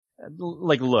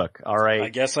Like, look, all right. I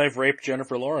guess I've raped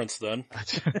Jennifer Lawrence then.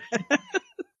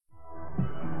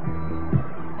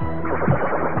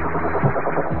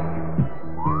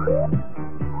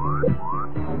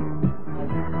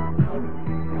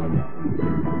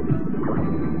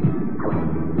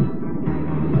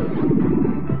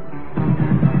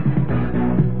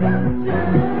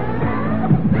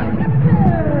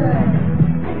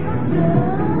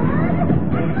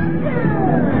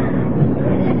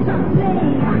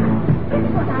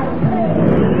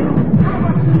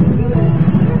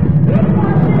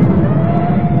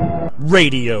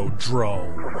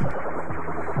 Radiodrome.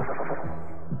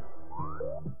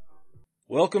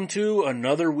 Welcome to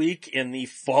another week in the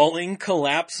falling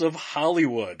collapse of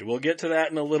Hollywood. We'll get to that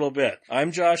in a little bit.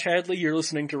 I'm Josh Hadley. You're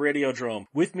listening to Radiodrome.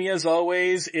 With me, as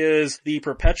always, is the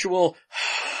perpetual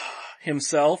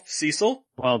himself, Cecil.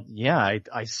 Well, yeah,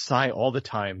 I sigh all the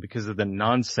time because of the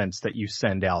nonsense that you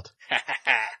send out.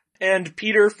 And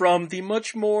Peter from the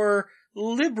much more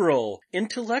liberal,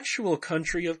 intellectual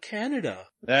country of Canada.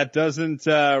 That doesn't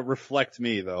reflect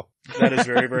me, though. That is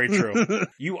very, very true.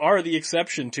 You are the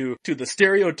exception to the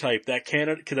stereotype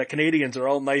that Canadians are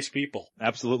all nice people.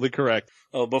 Absolutely correct.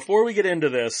 Oh, before we get into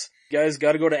this, guys,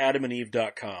 gotta go to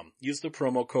adamandeve.com. Use the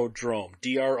promo code DROME,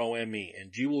 D-R-O-M-E,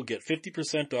 and you will get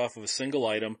 50% off of a single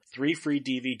item, 3 free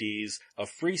DVDs, a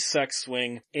free sex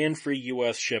swing, and free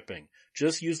US shipping.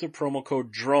 Just use the promo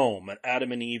code DROME at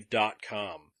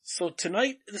adamandeve.com. So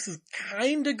tonight, this is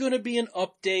kinda gonna be an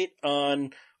update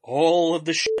on all of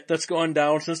the shit that's gone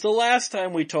down since the last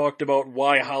time we talked about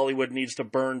why Hollywood needs to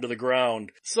burn to the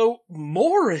ground. So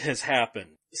more has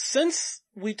happened. Since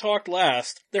we talked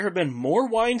last, there have been more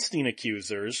Weinstein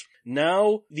accusers.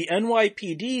 Now the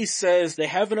NYPD says they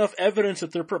have enough evidence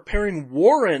that they're preparing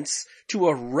warrants to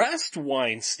arrest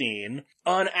Weinstein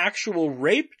on actual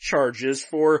rape charges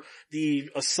for the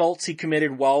assaults he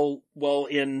committed while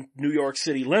in New York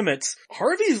City limits.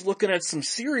 Harvey's looking at some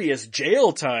serious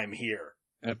jail time here.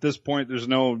 At this point, there's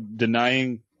no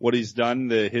denying what he's done.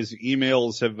 His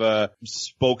emails have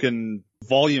spoken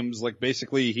volumes. Like,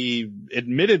 basically, he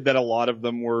admitted that a lot of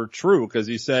them were true because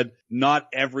he said not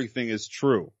everything is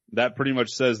true. That pretty much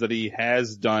says that he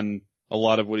has done a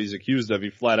lot of what he's accused of. He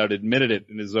flat out admitted it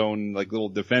in his own little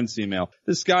defense email.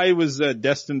 This guy was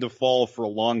destined to fall for a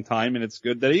long time, and it's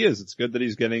good that he is. It's good that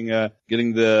he's getting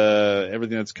the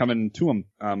everything that's coming to him.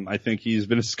 I think he's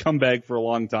been a scumbag for a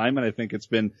long time, and I think it's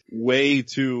been way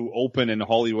too open in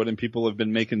Hollywood, and people have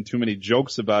been making too many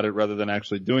jokes about it rather than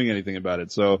actually doing anything about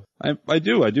it. So I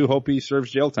do hope he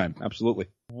serves jail time. Absolutely.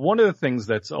 One of the things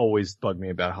that's always bugged me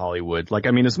about Hollywood,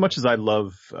 as much as I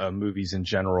love movies in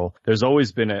general, there's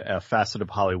always been a facet of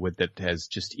Hollywood that has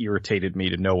just irritated me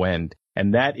to no end.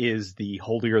 And that is the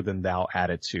holier-than-thou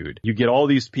attitude. You get all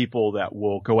these people that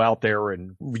will go out there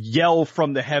and yell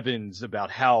from the heavens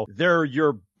about how they're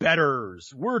your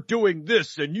betters. We're doing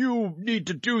this and you need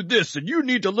to do this and you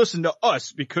need to listen to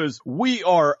us because we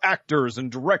are actors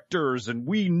and directors and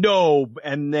we know.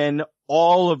 And then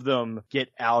all of them get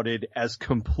outed as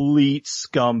complete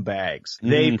scumbags.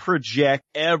 They project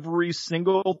every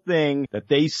single thing that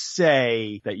they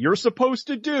say that you're supposed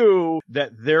to do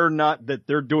that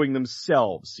they're doing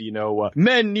themselves.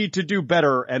 Men need to do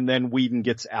better, and then Whedon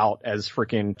gets out as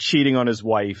freaking cheating on his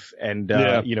wife and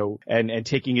and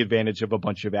taking advantage of a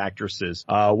bunch of actresses.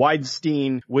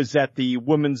 Weinstein was at the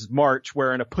Women's March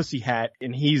wearing a pussy hat,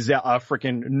 and he's a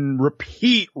freaking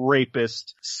repeat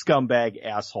rapist, scumbag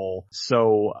asshole.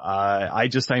 So,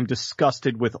 I'm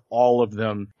disgusted with all of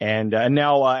them. And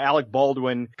now, Alec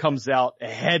Baldwin comes out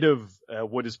ahead of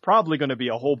what is probably going to be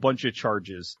a whole bunch of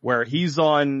charges where he's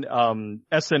on,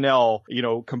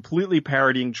 SNL, completely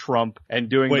parodying Trump and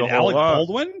doing the whole— Alec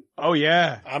Baldwin? Oh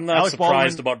yeah. I'm not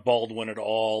surprised about Baldwin at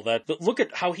all. Look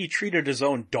at how he treated his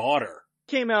own daughter.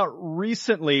 Came out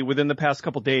recently within the past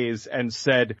couple days and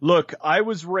said, look, I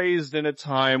was raised in a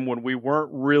time when we weren't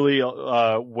really,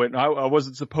 when I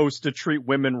wasn't supposed to treat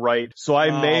women right, so I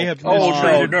may have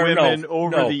mistreated women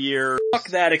over the years. Fuck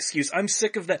that excuse. I'm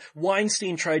sick of that.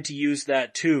 Weinstein tried to use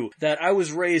that too, that I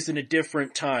was raised in a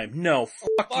different time. No,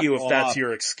 fuck you if that's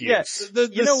your excuse. Yes, the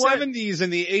 70s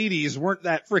and the 80s weren't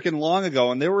that freaking long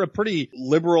ago, and they were a pretty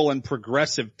liberal and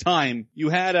progressive time. You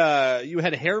had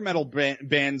hair metal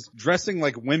bands dressing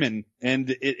like women,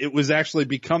 and it was actually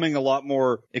becoming a lot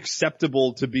more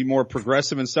acceptable to be more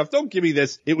progressive and stuff. Don't give me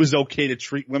this. It was okay to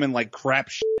treat women like crap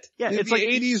shit. Yeah, it's the like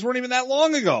 80s weren't even that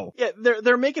long ago. Yeah,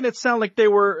 they're making it sound like they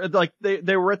were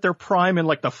at their prime in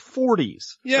like the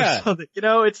 40s. Yeah. You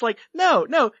know, it's like,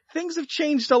 no, things have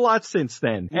changed a lot since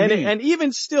then. And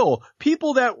even still,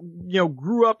 people that, you know,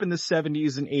 grew up in the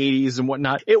 70s and 80s and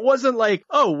whatnot, it wasn't like,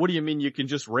 oh, what do you mean you can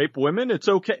just rape women? It's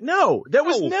okay. No, that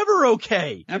was never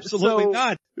okay. Absolutely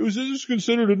not. It was just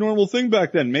considered a normal thing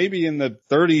back then, maybe in the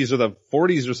 30s or the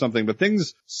 40s or something, but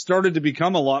things started to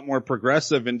become a lot more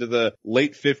progressive into the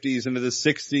late 50s, into the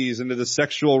 60s, into the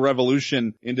sexual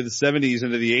revolution, into the 70s,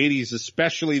 into the 80s,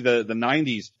 especially the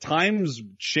 90s. Times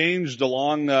changed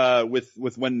along, with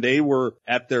when they were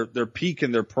at their peak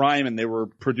and their prime, and they were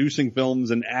producing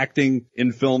films and acting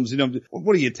in films. You know,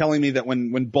 what are you telling me that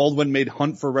when Baldwin made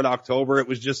Hunt for Red October, it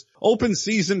was just open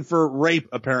season for rape,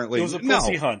 apparently? It was a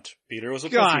pussy hunt, Peter. It was a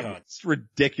pussy hunt. It's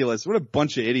ridiculous. What a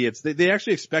bunch of idiots. They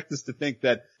actually expect us to think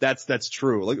that that's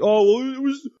true. Like, oh, well, it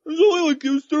was only like, it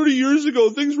was 30 years ago.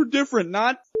 Things were different.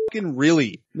 Not fucking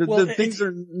really. The things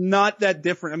are not that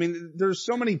different. I mean, there's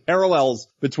so many parallels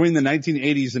between the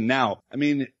 1980s and now. I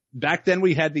mean, back then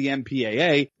we had the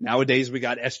MPAA. Nowadays we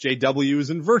got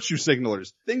SJWs and virtue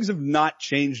signalers. Things have not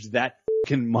changed that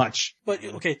much. But,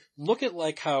 okay, look at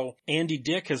like how Andy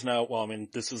Dick has now, well, I mean,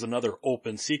 this is another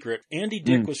open secret. Andy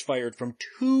Dick was fired from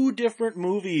 2 different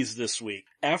movies this week.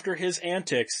 After his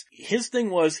antics, his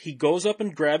thing was he goes up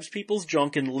and grabs people's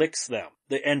junk and licks them.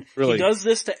 And Really? He does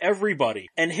this to everybody.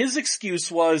 And his excuse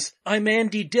was, I'm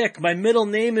Andy Dick. My middle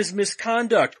name is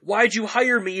Misconduct. Why'd you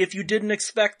hire me if you didn't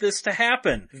expect this to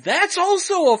happen? That's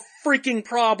also a freaking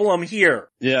problem here.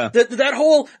 Yeah. That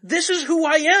whole, this is who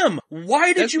I am.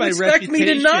 Why did you expect me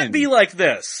to not be like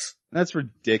this? That's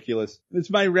ridiculous. It's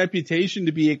my reputation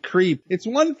to be a creep. It's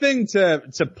one thing to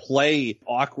play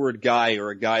awkward guy or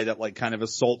a guy that like kind of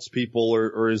assaults people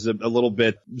or is a little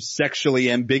bit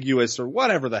sexually ambiguous or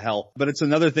whatever the hell. But it's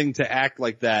another thing to act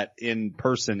like that in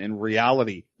person, in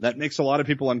reality. That makes a lot of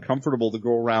people uncomfortable to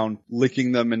go around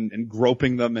licking them and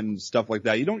groping them and stuff like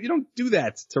that. You don't do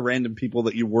that to random people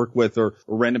that you work with or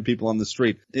random people on the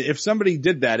street. If somebody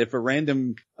did that, if a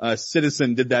random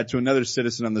citizen did that to another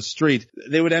citizen on the street,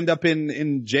 they would end up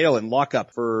in jail and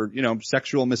lockup for, you know,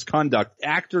 sexual misconduct.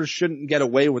 Actors shouldn't get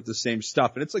away with the same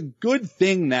stuff. And it's a good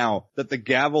thing now that the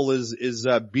gavel is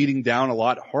beating down a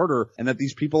lot harder and that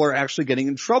these people are actually getting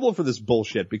in trouble for this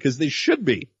bullshit because they should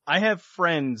be. I have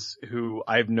friends who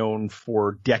I've known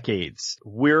for decades.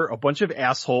 We're a bunch of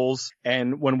assholes,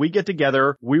 and when we get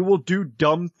together, we will do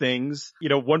dumb things. You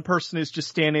know, one person is just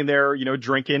standing there, you know,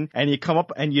 drinking, and you come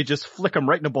up and you just flick them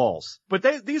right in the balls.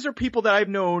 But these are people that I've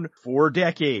known for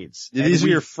decades. These are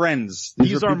your friends.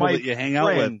 These are people that you hang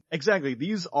out with. Exactly.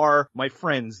 These are my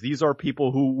friends. These are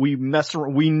people who we mess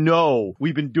around. We know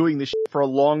we've been doing this shit for a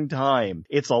long time.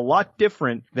 It's a lot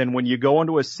different than when you go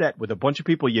onto a set with a bunch of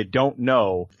people you don't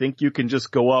know, think you can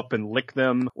just go up and lick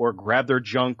them or grab their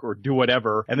junk or do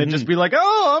whatever and then just be like,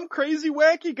 oh, I'm crazy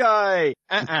wacky guy.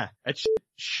 That shit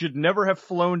should never have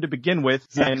flown to begin with.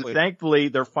 Exactly. And thankfully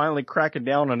they're finally cracking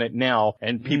down on it now,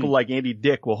 and people like Andy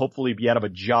Dick will hopefully be out of a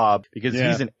job because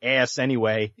he's an ass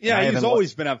anyway. Yeah, he's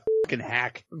always been a fucking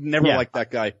hack. Never liked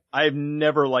that guy. I've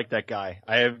never liked that guy.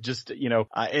 I have just, you know,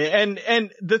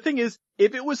 and the thing is,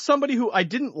 if it was somebody who I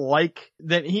didn't like,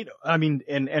 then and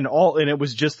it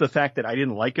was just the fact that I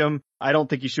didn't like him, I don't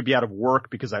think he should be out of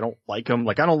work because I don't like him.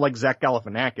 Like, I don't like Zach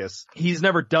Galifianakis. He's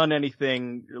never done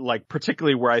anything, like,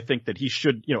 particularly where I think that he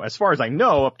should, you know, as far as I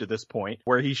know up to this point,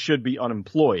 where he should be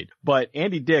unemployed. But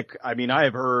Andy Dick, I mean, I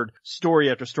have heard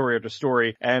story after story after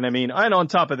story, and I mean, and on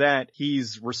top of that,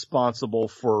 he's responsible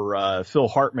for Phil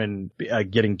Hartman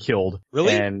getting killed.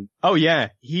 Really? And, oh yeah,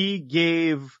 he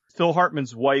gave Phil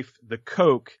Hartman's wife the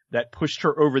coke that pushed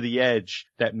her over the edge,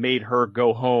 that made her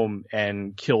go home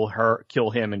and kill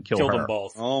him and kill her. Them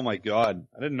both. Oh my God.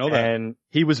 I didn't know that. And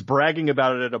he was bragging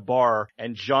about it at a bar,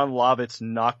 and John Lovitz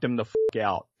knocked him the fuck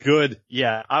out. Good.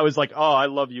 Yeah. I was like, oh, I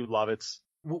love you, Lovitz.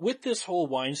 With this whole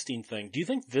Weinstein thing, do you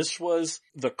think this was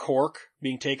the cork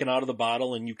being taken out of the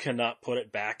bottle and you cannot put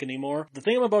it back anymore? The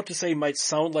thing I'm about to say might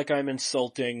sound like I'm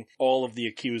insulting all of the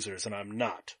accusers, and I'm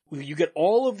not. You get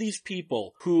all of these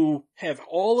people who have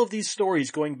all of these stories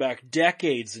going back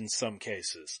decades in some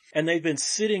cases, and they've been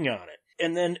sitting on it.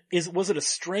 And then was it a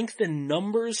strength in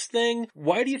numbers thing?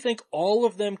 Why do you think all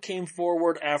of them came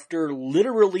forward after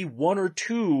literally one or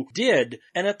two did?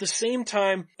 And at the same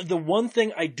time, the one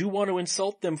thing I do want to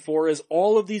insult them for is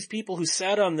all of these people who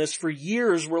sat on this for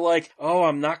years were like, oh,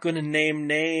 I'm not going to name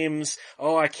names.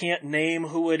 Oh, I can't name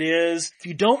who it is. If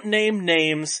you don't name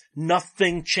names,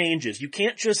 nothing changes. You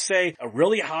can't just say a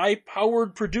really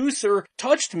high-powered producer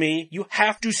touched me. You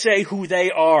have to say who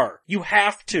they are. You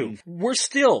have to. We're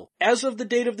still, as of the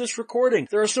date of this recording,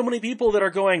 there are so many people that are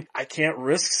going, I can't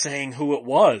risk saying who it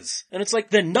was. And it's like,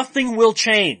 then nothing will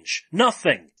change.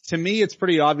 Nothing. To me, it's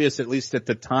pretty obvious, at least at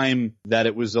the time, that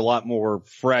it was a lot more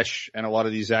fresh and a lot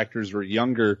of these actors were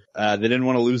younger. They didn't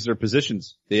want to lose their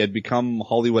positions. They had become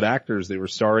Hollywood actors. They were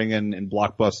starring in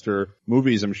blockbuster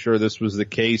movies. I'm sure this was the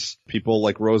case. People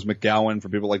like Rose McGowan, for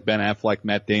people like Ben Affleck,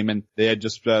 Matt Damon, they had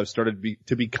just started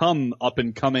to become up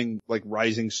and coming, like,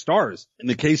 rising stars. In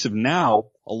the case of now,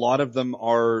 a lot of them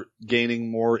are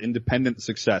gaining more independent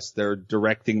success. They're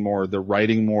directing more, they're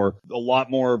writing more, a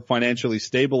lot more financially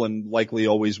stable and likely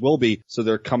always will be. So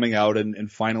they're coming out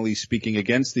and finally speaking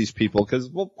against these people because,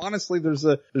 well, honestly, there's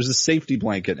a safety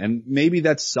blanket, and maybe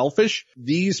that's selfish.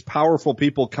 These powerful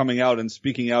people coming out and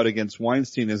speaking out against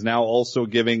Weinstein is now also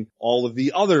giving all of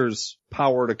the others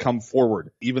power to come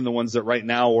forward, even the ones that right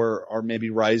now are maybe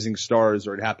rising stars,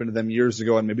 or it happened to them years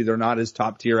ago and maybe they're not as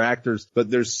top tier actors, but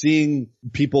they're seeing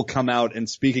people come out and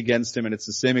speak against him, and it's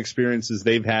the same experiences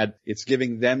they've had. It's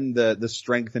giving them the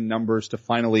strength and numbers to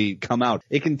finally come out.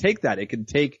 It can take that. It can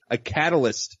take a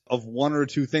catalyst of one or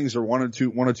two things, or one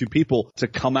or two people to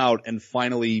come out and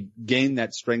finally gain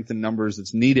that strength and numbers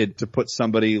that's needed to put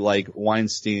somebody like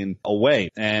Weinstein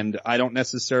away. And I don't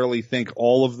necessarily think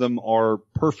all of them are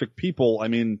perfect people. I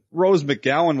mean, Rose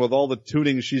McGowan, with all the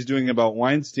tooting she's doing about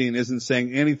Weinstein, isn't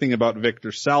saying anything about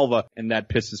Victor Salva, and that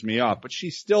pisses me off. But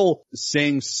she's still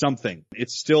saying something.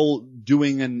 It's still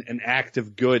doing an act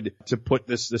of good to put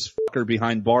this fucker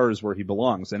behind bars where he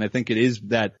belongs. And I think it is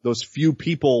that those few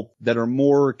people that are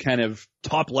more kind of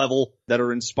top level that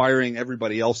are inspiring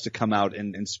everybody else to come out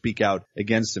and speak out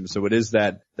against him. So it is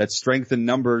that strength in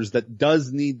numbers that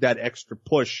does need that extra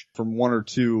push from one or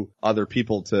two other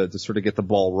people to sort of get the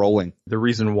ball rolling. The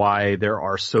reason why there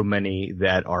are so many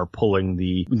that are pulling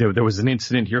there was an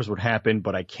incident, here's what happened,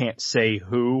 but I can't say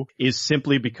who, is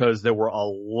simply because there were a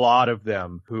lot of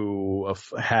them who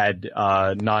had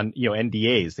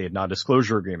NDAs. They had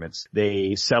non-disclosure agreements.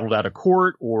 They settled out of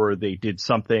court, or they did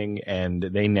something and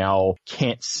they now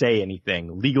can't say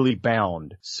anything, legally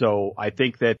bound. So I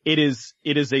think that it is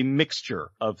a mixture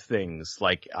of things.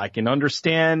 Like, I can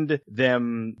understand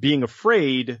them being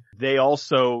afraid. They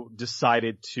also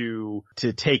decided to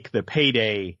take the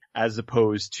payday as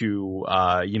opposed to,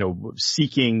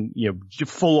 seeking,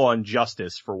 full on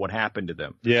justice for what happened to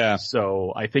them. Yeah.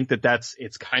 So I think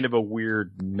it's kind of a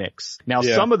weird mix. Now,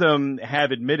 some of them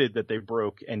have admitted that they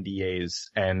broke NDAs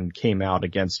and came out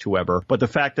against whoever, but the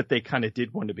fact that they kind of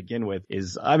did one to begin with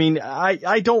is, I mean,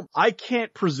 I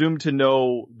can't presume to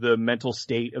know the mental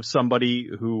state of somebody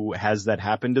who has that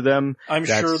happen to them. I'm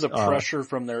sure the pressure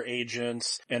from their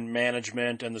agents and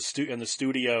management and the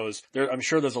studios, I'm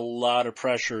sure there's a lot of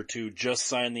pressure to just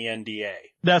sign the NDA.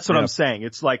 That's what I'm saying.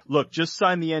 It's like, look, just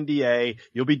sign the NDA.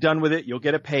 You'll be done with it. You'll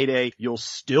get a payday. You'll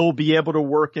still be able to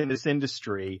work in this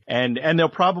industry. And they'll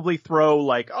probably throw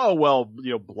like, oh, well,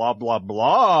 blah, blah,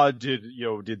 blah did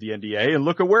the NDA, and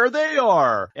look at where they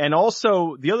are. And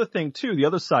also the other thing too, the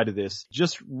other side of this,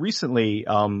 just recently,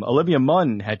 Olivia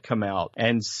Munn had come out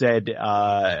and said,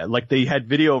 like they had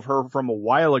video of her from a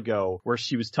while ago where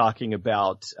she was talking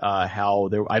about, how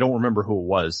I don't remember who it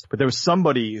was, but there was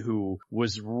somebody who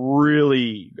was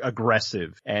really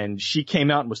aggressive, and she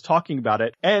came out and was talking about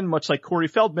it, and much like Corey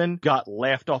Feldman, got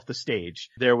laughed off the stage.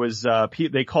 There was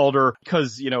they called her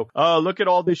because look at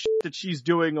all this shit that she's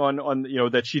doing on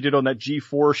that she did on that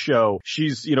G4 show.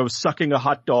 She's sucking a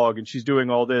hot dog and she's doing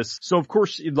all this. So of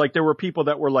course, like, there were people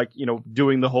that were like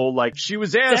doing the whole like she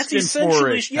was asking for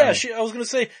it. Yeah, I was going to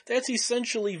say that's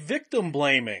essentially victim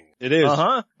blaming. It is.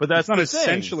 But that's not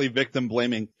essentially victim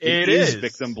blaming. It is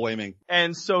victim blaming.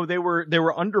 And so they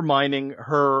were undermining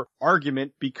her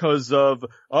argument because of,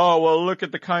 oh, well, look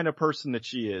at the kind of person that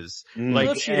she is. Like,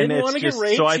 if she didn't want to get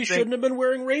raped, she shouldn't have been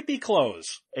wearing rapey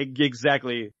clothes.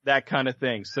 Exactly, that kind of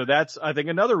thing. So that's, I think,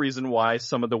 another reason why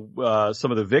some of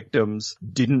the victims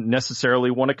didn't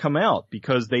necessarily want to come out,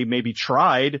 because they maybe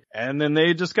tried and then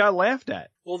they just got laughed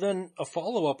at. Well, then a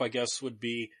follow-up, I guess, would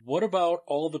be, what about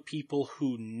all the people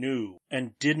who knew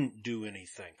and didn't do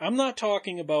anything? I'm not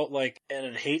talking about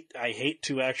and I hate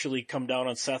to actually come down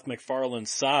on Seth MacFarlane's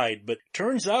side, but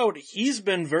turns out he's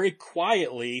been very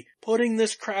quietly putting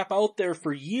this crap out there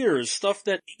for years, stuff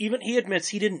that even he admits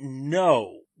he didn't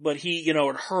know. But he, had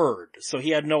heard, so he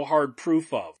had no hard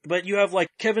proof of. But you have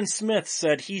Kevin Smith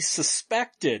said he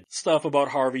suspected stuff about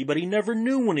Harvey, but he never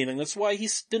knew anything. That's why he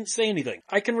didn't say anything.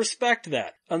 I can respect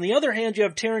that. On the other hand, you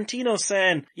have Tarantino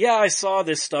saying, yeah, I saw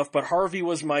this stuff, but Harvey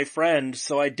was my friend,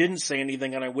 so I didn't say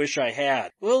anything and I wish I had.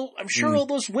 Well, I'm sure all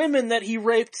those women that he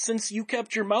raped since you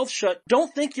kept your mouth shut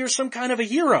don't think you're some kind of a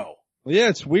hero. Well, yeah,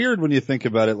 it's weird when you think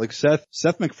about it.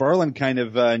 Seth MacFarlane kind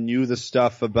of knew the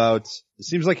stuff about. It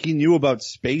seems like he knew about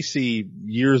Spacey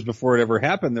years before it ever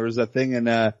happened. There was that thing in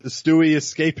Stewie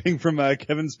escaping from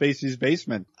Kevin Spacey's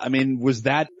basement. I mean, was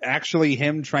that actually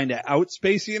him trying to out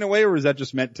Spacey in a way, or was that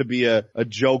just meant to be a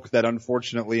joke that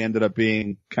unfortunately ended up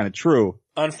being kind of true?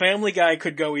 On Family Guy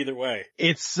could go either way.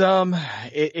 It's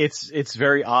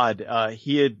very odd.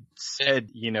 He had said,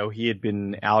 he had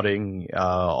been outing a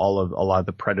lot of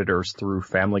the Predators through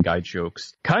Family Guy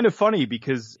jokes. Kind of funny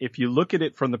because if you look at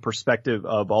it from the perspective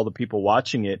of all the people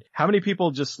watching it, how many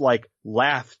people just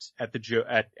laughed at the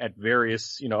at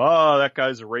various, oh, that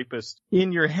guy's a rapist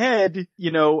in your head,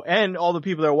 and all the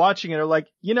people that are watching it are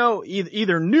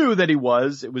either knew that it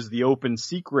was the open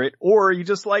secret, or you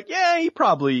just yeah, he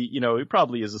probably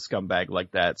is a scumbag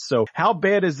like that. So how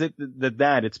bad is it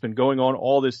that it's been going on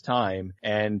all this time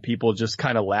and people just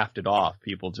kind of laughed it off?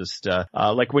 People just,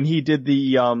 when he did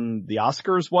the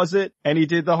Oscars, was it? And he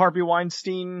did the Harvey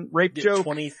Weinstein rape joke.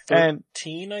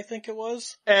 2013, I think it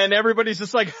was. And everybody's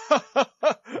just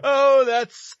oh, that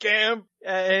scamp.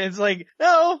 And it's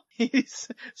no, he's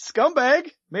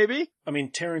scumbag, maybe. I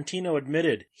mean, Tarantino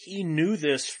admitted he knew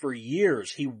this for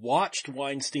years. He watched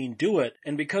Weinstein do it,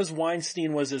 and because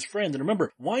Weinstein was his friend, and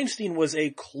remember, Weinstein was a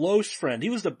close friend.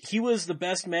 He was the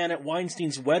best man at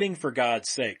Weinstein's wedding, for God's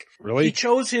sake. Really? He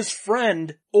chose his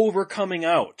friend over coming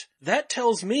out. That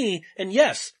tells me, and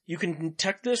yes, you can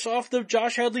check this off the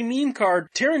Josh Hadley meme card,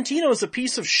 Tarantino is a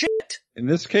piece of shit. In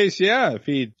this case, yeah, if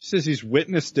he says he's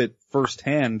witnessed it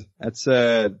firsthand, it's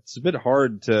a bit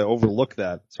hard to overlook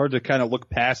that. It's hard to kind of look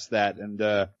past that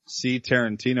and see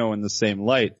Tarantino in the same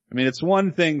light. I mean, it's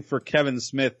one thing for Kevin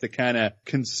Smith to kind of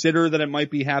consider that it might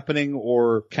be happening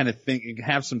or kind of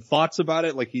have some thoughts about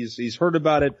it, he's heard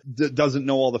about it, doesn't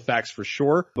know all the facts for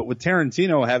sure. But with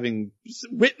Tarantino having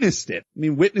witnessed it, I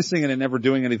mean, witnessing it and never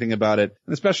doing anything about it,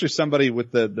 and especially somebody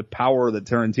with the power that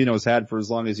Tarantino's had for as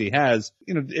long as he has,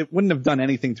 it wouldn't have done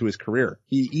anything to his career.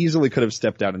 He easily could have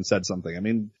stepped out and said something. I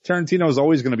mean, Tarantino is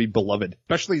always going to be beloved,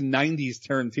 especially 90s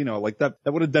Tarantino.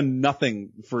 That would have done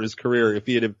nothing for his career if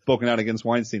he had spoken out against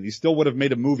Weinstein. He still would have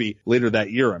made a movie later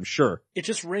that year, I'm sure. It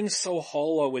just rings so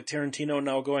hollow with Tarantino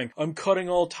now going, I'm cutting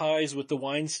all ties with the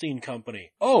Weinstein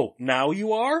Company. Oh, now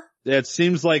you are? Yeah, it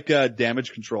seems like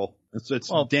damage control.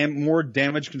 It's more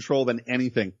damage control than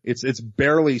anything. It's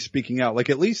barely speaking out.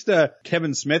 At least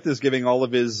Kevin Smith is giving all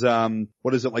of his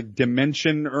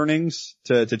Dimension earnings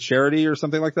to charity or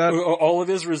something like that. All of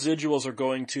his residuals are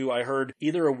going to, I heard,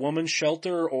 either a woman's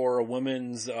shelter or a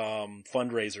women's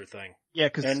fundraiser thing. Yeah,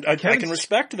 because I can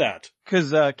respect that.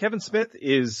 Because Kevin Smith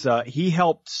is he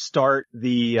helped start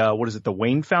the the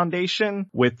Wayne Foundation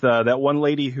with that one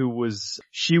lady who was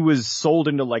sold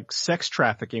into sex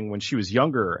trafficking when she was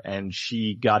younger, and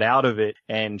she got out of it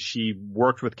and she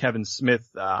worked with Kevin Smith.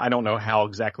 I don't know how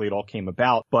exactly it all came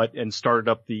about, and started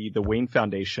up the Wayne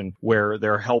Foundation, where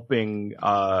they're helping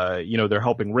they're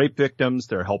helping rape victims,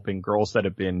 they're helping girls that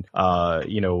have been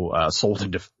sold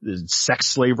into sex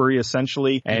slavery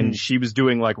essentially, and she was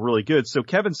doing really good. So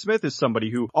Kevin Smith is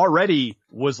somebody who already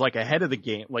was ahead of the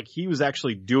game. He was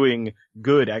actually doing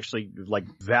good,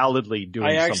 validly doing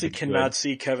something. I actually cannot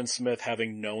see Kevin Smith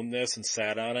having known this and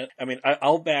sat on it. I mean,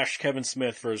 I'll bash Kevin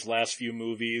Smith for his last few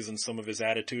movies and some of his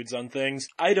attitudes on things.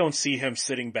 I don't see him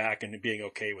sitting back and being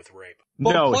okay with rape.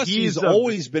 Well, plus he's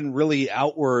always been really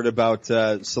outward about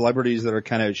celebrities that are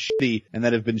kind of shitty and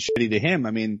that have been shitty to him.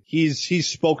 I mean, he's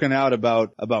spoken out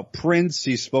about Prince.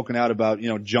 He's spoken out about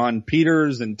John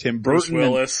Peters and Tim Burton,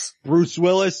 Bruce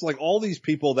Willis, all these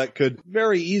people that could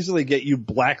very easily get you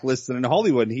blacklisted in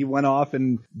Hollywood. And he went off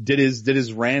and did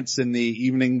his rants in the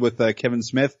evening with Kevin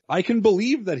Smith. I can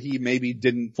believe that he maybe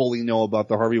didn't fully know about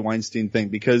the Harvey Weinstein thing,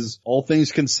 because all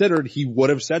things considered, he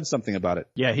would have said something about it.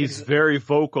 Yeah, he's very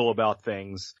vocal about things.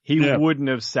 He wouldn't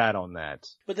have sat on that.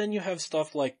 But then you have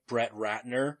stuff like Brett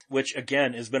Ratner, which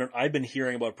again I've been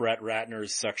hearing about Brett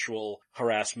Ratner's sexual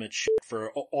harassment shit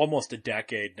for almost a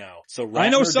decade now. So Ratner I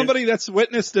know somebody that's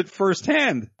witnessed it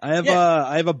firsthand. I have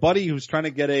have a buddy who's trying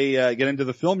to get into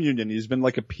the film union. He's been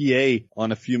like a PA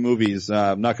on a few movies.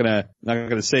 I'm not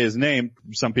gonna say his name.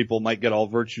 Some people might get all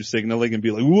virtue signaling and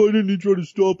be like, why didn't he try to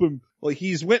stop him? Well,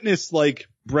 he's witnessed like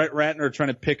Brett Ratner trying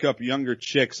to pick up younger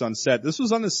chicks on set. This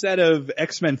was on the set of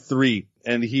X-Men 3,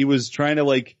 and he was trying to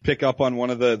like pick up on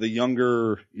one of the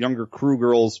younger crew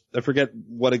girls. I forget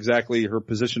what exactly her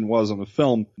position was on the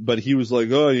film, but he was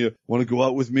like, oh, you want to go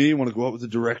out with me? Want to go out with the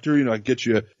director? You know, I get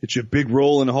you a big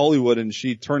role in Hollywood. And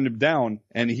she turned him down,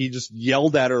 and he just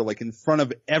yelled at her like in front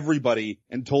of everybody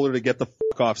and told her to get the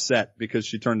fuck off set because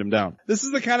she turned him down. This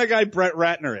is the kind of guy Brett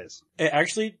Ratner is.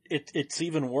 Actually, it's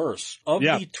even worse. Of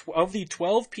the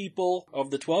 12 people,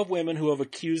 of the 12 women who have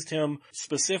accused him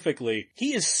specifically,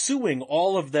 he is suing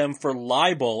all of them for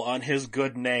libel on his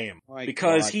good name.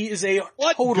 Because he is a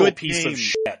total piece of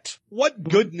shit. What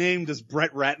good name does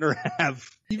Brett Ratner have?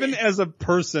 Even as a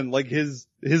person, like his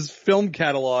film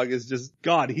catalog is just,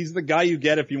 God, he's the guy you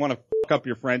get if you want to fuck up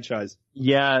your franchise.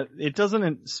 Yeah, it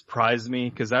doesn't surprise me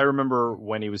because I remember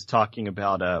when he was talking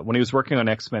about, when he was working on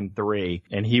X-Men 3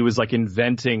 and he was like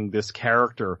inventing this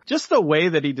character, just the way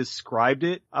that he described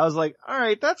it, I was like, all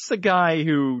right, that's the guy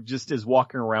who just is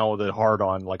walking around with it hard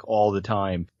on like all the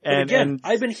time. And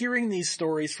I've been hearing these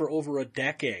stories for over a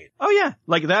decade. Oh yeah,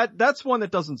 like that's one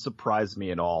that doesn't surprise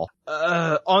me at all.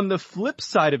 On the flip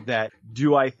side of that,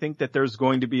 do I think that there's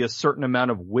going to be a certain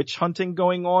amount of witch hunting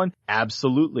going on?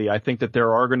 Absolutely. I think that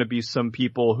there are going to be some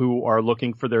people who are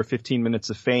looking for their 15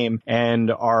 minutes of fame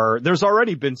and there's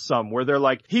already been some where they're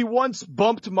like, he once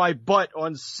bumped my butt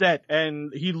on set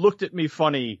and he looked at me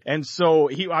funny. And so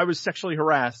I was sexually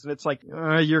harassed. And it's like,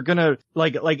 you're gonna,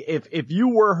 like if you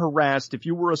were harassed, if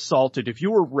you were assaulted, if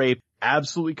you were raped,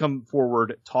 absolutely come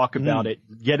forward, talk about it,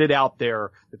 get it out there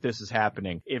that this is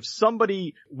happening. If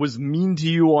somebody was mean to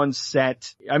you on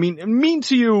set, I mean, mean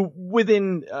to you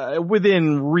within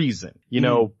reason, you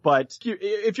know, but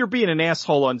if you're being an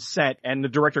asshole on set and the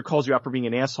director calls you out for being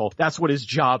an asshole, that's what his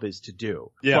job is to do.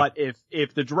 Yeah. But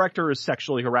if the director is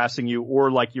sexually harassing you,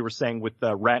 or like you were saying with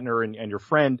Ratner and your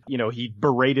friend, you know, he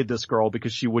berated this girl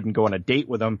because she wouldn't go on a date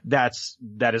with him, that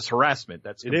is harassment.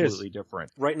 That's completely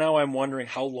different. Right now I'm wondering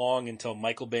how long until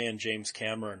Michael Bay and James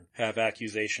Cameron have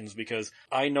accusations, because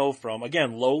I know from,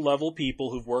 again, low-level people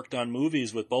who've worked on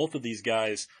movies with both of these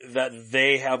guys that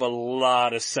they have a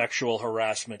lot of sexual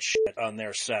harassment shit on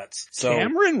their sets. So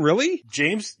Cameron, really?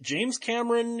 James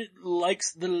Cameron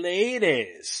likes the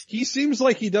ladies. He seems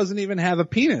like he doesn't even have a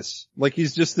penis. Like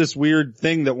he's just this weird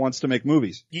thing that wants to make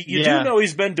movies. You do know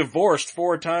he's been divorced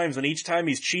 4 times, and each time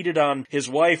he's cheated on his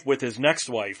wife with his next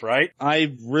wife, right?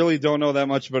 I really don't know that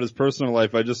much about his personal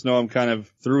life. I just know him kind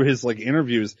of through his like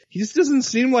interviews. He just doesn't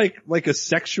seem like a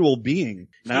sexual being.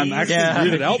 I'm actually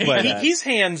weirded out by that. He's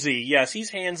handsy. Yes,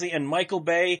 he's handsy. And Michael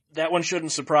Bay, that one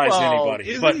shouldn't surprise anybody.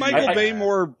 Isn't Michael Bay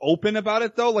more open about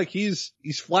it though? Like he's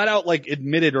flat out like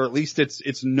admitted, or at least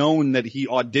it's known that he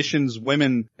auditions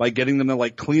women by getting them to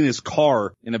like clean his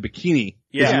car in a bikini.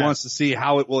 Yeah. He wants to see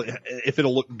how if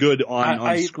it'll look good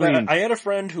on screen. I had a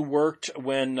friend who worked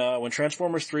when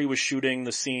Transformers 3 was shooting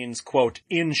the scenes, quote,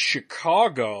 in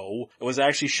Chicago. It was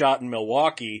actually shot in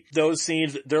Milwaukee. Those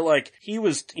scenes, they're like, he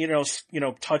was, you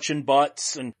know, touching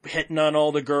butts and hitting on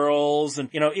all the girls, and,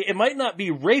 you know, it might not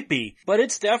be rapey, but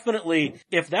it's definitely,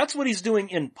 if that's what he's doing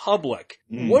in public,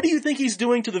 what do you think he's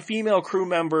doing to the female crew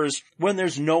members when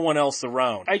there's no one else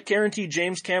around? I guarantee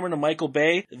James Cameron and Michael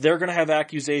Bay, they're gonna have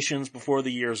accusations before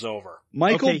the year's over.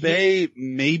 Michael Bay,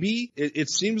 maybe. It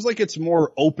seems like it's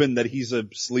more open that he's a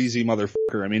sleazy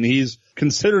motherfucker. I mean, he's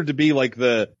considered to be like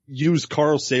the used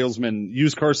car salesman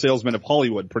of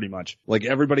Hollywood, pretty much. Like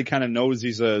everybody kind of knows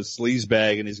he's a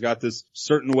sleazebag, and he's got this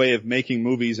certain way of making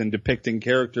movies and depicting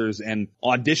characters and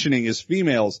auditioning as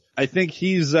females. I think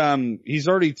he's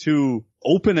already too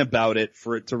open about it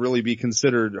for it to really be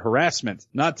considered harassment.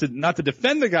 Not to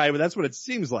defend the guy, but that's what it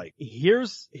seems like.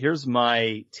 Here's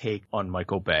my take on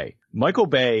Michael Bay. Michael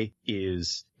Bay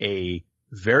is a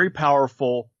very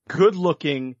powerful,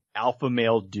 good-looking alpha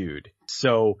male dude.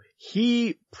 So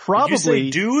he probably... Did you say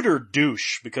dude or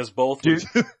douche? Because both... Dude.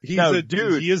 Dude.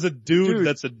 He is a dude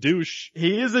that's a douche.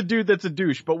 He is a dude that's a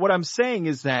douche. But what I'm saying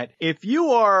is that if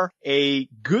you are a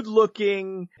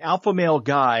good-looking alpha male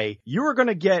guy, you are going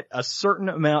to get a certain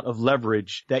amount of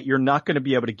leverage that you're not going to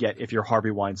be able to get if you're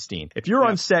Harvey Weinstein. If you're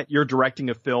on set, you're directing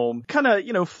a film, kind of,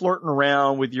 you know, flirting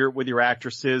around with your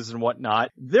actresses and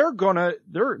whatnot, they're gonna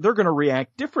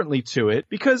react differently to it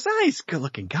because, he's a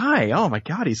good-looking guy. Oh my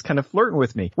God, he's kind of flirting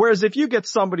with me. Whereas Whereas if you get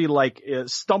somebody like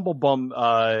Stumblebum,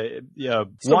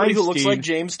 somebody who looks Weinstein, like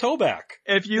James Toback.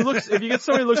 if you get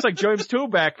somebody who looks like James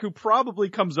Toback, who probably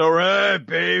comes over, hey,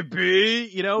 baby,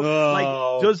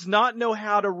 like does not know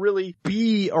how to really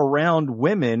be around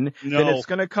women, then it's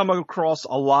going to come across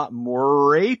a lot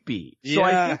more rapey. So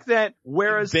I think that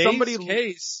whereas in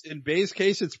Bay's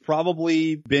case, it's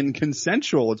probably been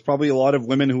consensual. It's probably a lot of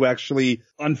women who actually,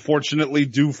 unfortunately,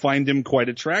 do find him quite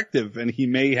attractive, and he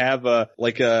may have a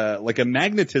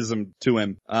magnetism to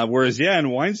him. Whereas, in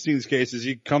Weinstein's case,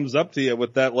 he comes up to you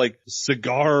with that like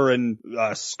cigar and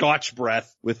Scotch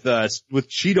breath with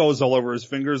Cheetos all over his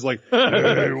fingers, like,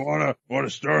 hey, wanna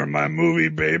star in my movie,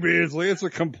 baby? It's a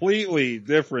completely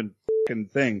different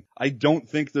thing. I don't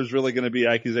think there's really going to be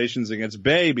accusations against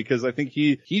Bay because I think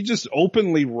he just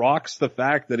openly rocks the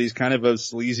fact that he's kind of a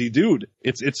sleazy dude.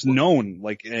 It's known.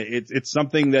 Like it's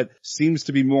something that seems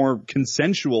to be more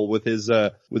consensual with his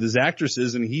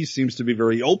actresses, and he seems to be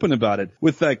very open about it.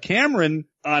 With Cameron,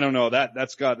 I don't know,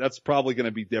 that's probably going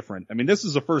to be different. I mean, this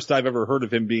is the first I've ever heard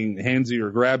of him being handsy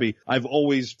or grabby. I've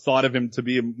always thought of him to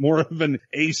be more of an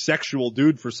asexual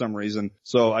dude for some reason.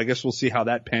 So I guess we'll see how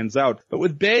that pans out. But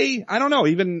with Bay, I don't know.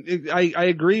 Even I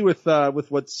agree with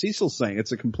what Cecil's saying.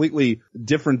 It's a completely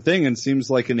different thing, and seems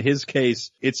like in his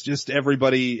case, it's just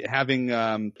everybody having,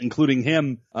 including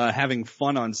him, having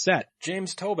fun on set.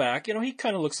 James Toback, he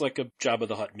kind of looks like a Jabba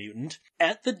the Hutt mutant.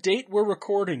 At the date we're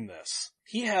recording this,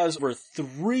 he has over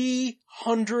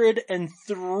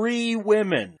 303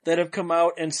 women that have come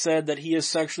out and said that he has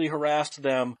sexually harassed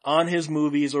them on his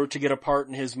movies or to get a part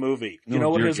in his movie. You know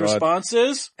what his response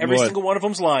is? Every single one of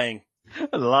them's lying.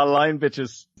 A lot of lying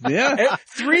bitches. Yeah.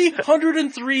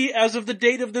 303 as of the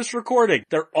date of this recording.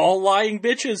 They're all lying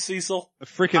bitches, Cecil. A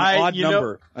freaking odd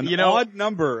number. Odd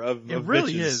number of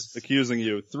really bitches is accusing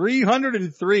you.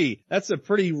 303. That's a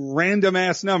pretty random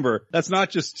ass number. That's not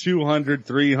just 200,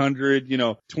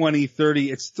 300, 20,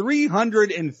 30. It's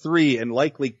 303 and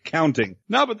likely counting.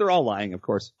 No, but they're all lying, of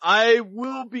course. I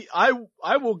will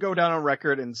go down on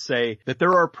record and say that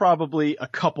there are probably a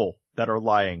couple that are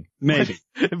lying. Maybe.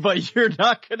 But you're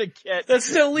not gonna get... That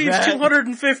still leaves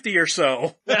 250 or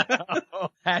so.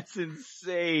 That's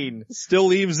insane. Still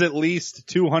leaves at least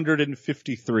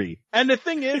 253. And the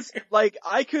thing is, like,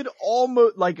 I could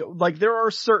almost, like there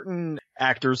are certain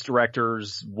actors,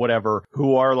 directors, whatever,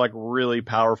 who are like really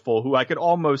powerful, who I could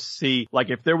almost see,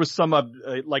 like if there was some,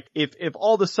 if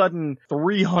all of a sudden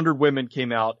 300 women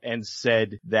came out and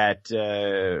said that,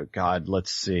 God,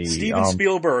 let's see. Steven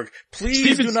Spielberg.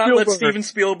 Please do not let Steven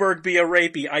Spielberg be a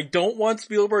rapey. I don't want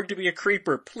Spielberg to be a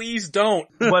creeper. Please don't.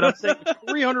 But I'm saying if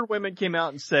 300 women came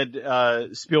out and said,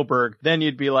 Spielberg, then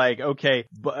you'd be like, okay,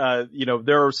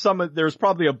 there's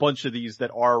probably a bunch of these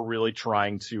that are really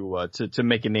trying to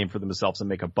make a name for themselves and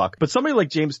make a buck. But somebody like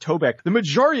James Toback, the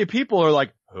majority of people are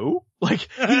like, who? Like,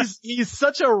 he's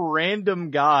such a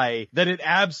random guy that it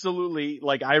absolutely,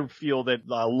 like, I feel that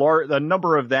the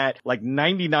number of that, like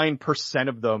 99%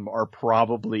 of them are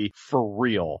probably for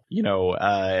real.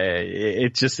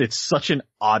 It's such an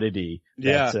oddity.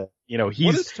 Yeah. That,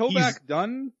 what has Toback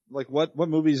done? Like, what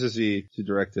movies has he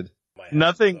directed?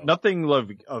 Nothing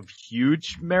of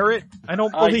huge merit, I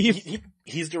don't believe.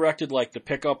 He's directed like The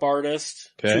Pickup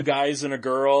Artist, Two Guys and a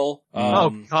Girl. Oh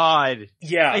God.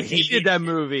 Yeah. He did that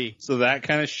movie. So that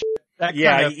kind of shit.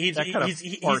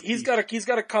 He's got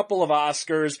a couple of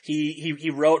Oscars.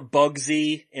 He wrote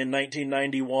Bugsy in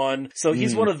 1991. So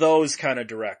he's one of those kind of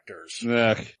directors.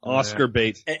 Oscar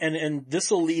bait. And this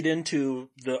will lead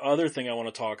into the other thing I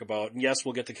want to talk about. And yes,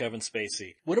 we'll get to Kevin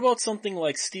Spacey. What about something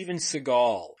like Steven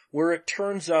Seagal, where it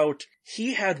turns out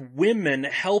he had women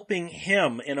helping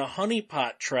him in a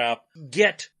honeypot trap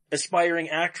get aspiring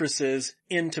actresses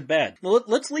into bed. Now,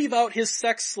 let's leave out his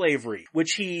sex slavery,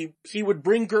 which he would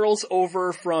bring girls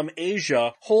over from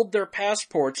Asia, hold their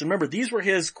passports, and remember, these were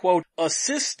his, quote,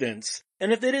 assistants,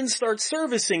 and if they didn't start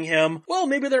servicing him, well,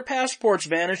 maybe their passports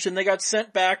vanished and they got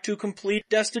sent back to complete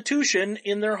destitution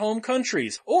in their home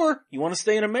countries. Or, you want to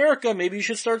stay in America, maybe you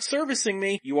should start servicing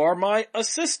me. You are my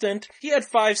assistant. He had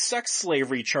 5 sex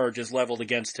slavery charges leveled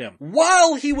against him.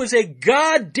 While he was a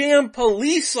goddamn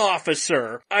police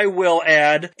officer, I will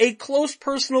add, a close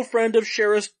personal friend of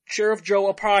Sheriff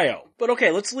Joe Arpaio. But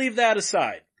okay, let's leave that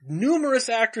aside. Numerous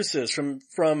actresses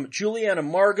from Juliana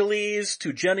Margulies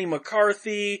to Jenny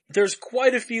McCarthy. There's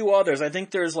quite a few others. I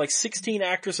think there's like 16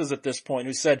 actresses at this point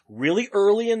who said really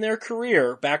early in their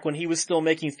career, back when he was still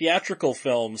making theatrical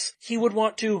films, he would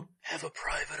want to have a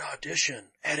private audition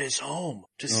at his home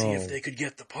to see if they could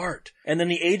get the part. And then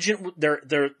the agent,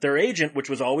 their agent, which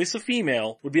was always a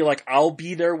female, would be like, I'll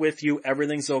be there with you,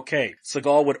 everything's okay.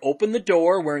 Seagal would open the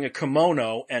door wearing a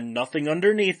kimono and nothing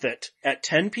underneath it at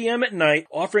 10 p.m. at night,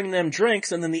 offering them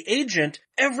drinks, and then the agent,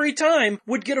 every time,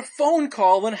 would get a phone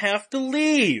call and have to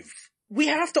leave. We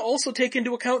have to also take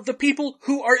into account the people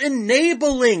who are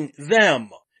enabling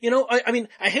them. You know, I mean,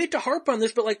 I hate to harp on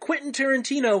this, but like Quentin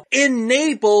Tarantino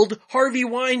enabled Harvey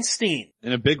Weinstein.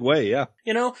 In a big way, yeah.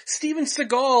 You know, Steven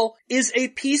Seagal is a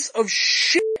piece of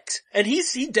shit. And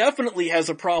he definitely has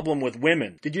a problem with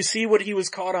women. Did you see what he was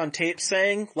caught on tape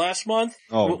saying last month?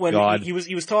 Oh, when God. He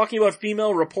was talking about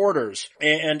female reporters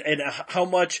and how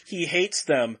much he hates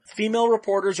them. Female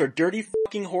reporters are dirty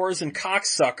fucking whores and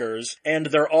cocksuckers, and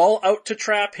they're all out to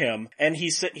trap him. And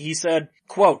he said,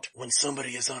 quote, when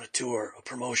somebody is on a tour, a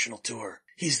promotional tour,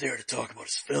 he's there to talk about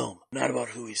his film, not about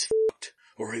who he's fucked,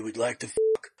 or who he'd like to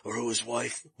fuck, or who his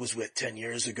wife was with 10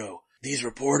 years ago. These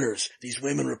reporters, these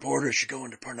women reporters should go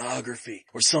into pornography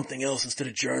or something else instead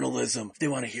of journalism. If they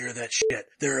want to hear that shit,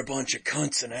 they're a bunch of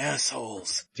cunts and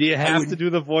assholes. Do you have to do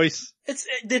the voice? It's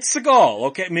Seagal,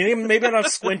 okay? Maybe I'm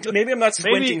not squinting. Maybe I'm not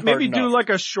squinting hard Maybe enough. do like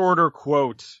a shorter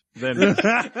quote than.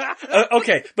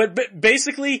 Okay, but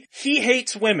basically, he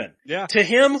hates women. Yeah. To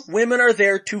him, women are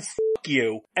there to fuck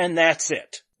you, and that's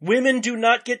it. Women do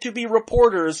not get to be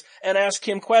reporters and ask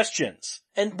him questions.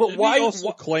 But Did why? he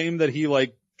also claim that he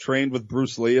trained with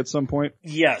Bruce Lee at some point?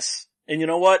 Yes. And you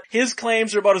know what? His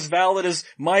claims are about as valid as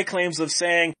my claims of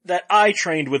saying that I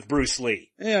trained with Bruce Lee.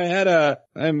 Yeah,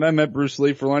 I met Bruce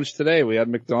Lee for lunch today. We had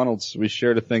McDonald's. We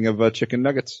shared a thing of chicken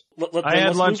nuggets. I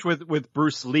had lunch with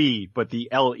Bruce Lee, but the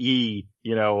L-E,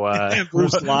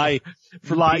 Bruce Lee.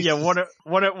 Yeah, one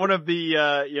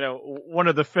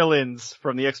of the fill-ins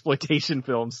from the exploitation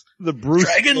films. The Bruce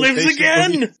Dragon lives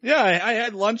again! Yeah, I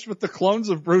had lunch with the clones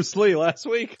of Bruce Lee last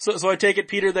week. So I take it,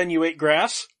 Peter, then you ate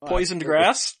grass? Poisoned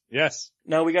grass? Yes.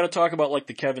 Now we gotta talk about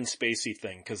the Kevin Spacey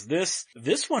thing, cause this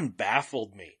one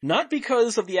baffled me. Not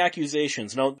because of the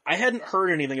accusations. Now, I hadn't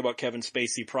heard anything about Kevin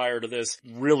Spacey prior to this.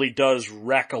 Really does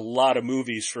wreck a lot of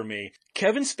movies for me.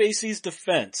 Kevin Spacey's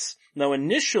defense. Now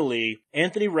initially,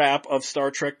 Anthony Rapp of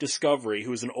Star Trek Discovery,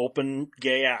 who is an open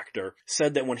gay actor,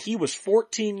 said that when he was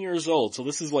 14 years old, so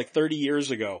this is 30 years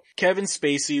ago, Kevin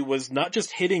Spacey was not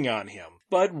just hitting on him,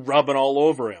 but rubbing all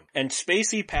over him. And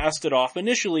Spacey passed it off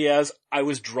initially as, I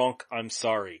was drunk, I'm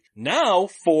sorry. Now,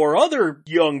 4 other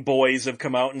young boys have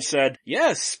come out and said,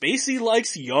 yes, Spacey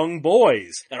likes young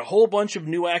boys. And a whole bunch of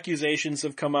new accusations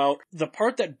have come out. The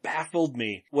part that baffled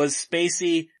me was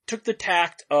Spacey took the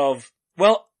tact of,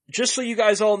 well, just so you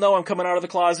guys all know, I'm coming out of the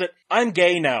closet. I'm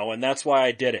gay now, and that's why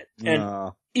I did it.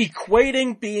 And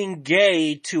equating being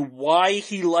gay to why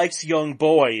he likes young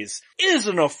boys is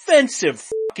an offensive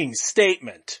fucking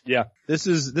statement. Yeah. This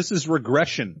is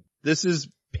regression. This is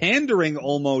pandering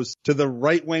almost to the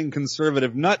right-wing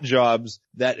conservative nut jobs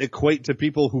that equate to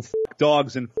people who fuck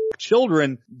dogs and fuck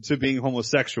children to being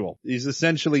homosexual. He's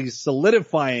essentially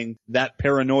solidifying that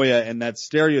paranoia and that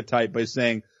stereotype by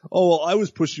saying, oh, well, I was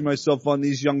pushing myself on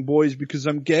these young boys because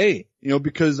I'm gay,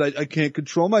 because I can't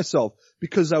control myself,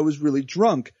 because I was really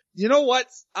drunk. You know what?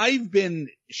 I've been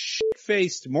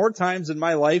shit-faced more times in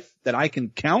my life than I can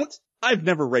count. I've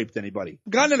never raped anybody.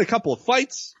 I've gotten in a couple of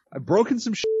fights. I've broken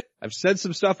some shit. I've said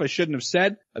some stuff I shouldn't have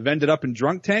said. I've ended up in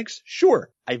drunk tanks. Sure.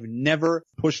 I've never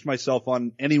pushed myself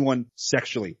on anyone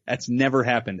sexually. That's never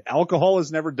happened. Alcohol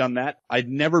has never done that. I'd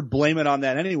never blame it on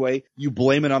that anyway. You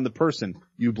blame it on the person.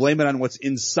 You blame it on what's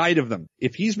inside of them.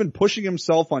 If he's been pushing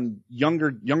himself on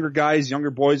younger guys,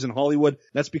 younger boys in Hollywood,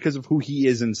 that's because of who he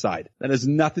is inside. That has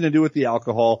nothing to do with the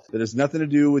alcohol. That has nothing to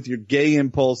do with your gay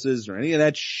impulses or any of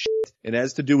that shit. It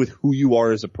has to do with who you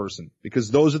are as a person.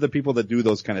 Because those are the people that do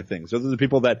those kind of things. Those are the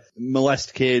people that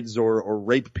molest kids or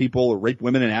rape people or rape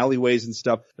women in alleyways and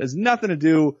stuff. It has nothing to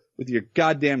do with your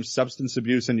goddamn substance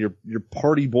abuse and your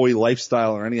party boy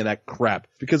lifestyle or any of that crap.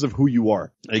 It's because of who you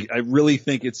are. I really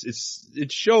think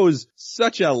it shows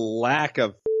such a lack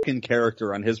of fucking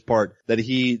character on his part that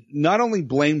he not only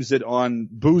blames it on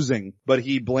boozing, but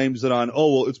he blames it on,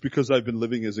 oh, well, it's because I've been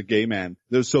living as a gay man.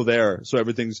 So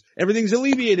everything's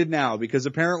alleviated now because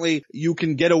apparently you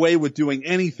can get away with doing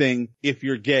anything if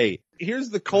you're gay.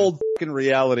 Here's the cold fucking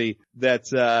reality that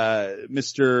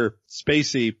Mr.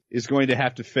 Spacey is going to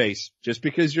have to face. Just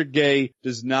because you're gay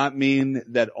does not mean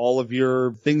that all of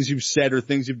your things you've said or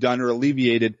things you've done are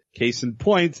alleviated. Case in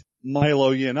point,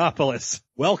 Milo Yiannopoulos.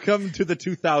 Welcome to the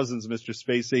 2000s, Mr.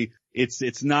 Spacey.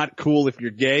 It's not cool if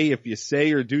you're gay. If you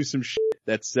say or do some shit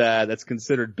that's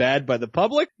considered bad by the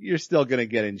public, you're still gonna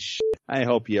get in shit. I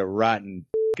hope you rotten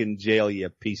fucking jail, you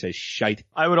piece of shite.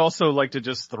 I would also like to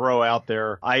just throw out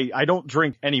there, I don't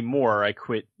drink anymore. I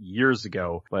quit years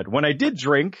ago. But when I did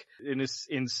drink,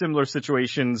 in similar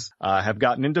situations, have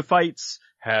gotten into fights,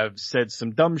 have said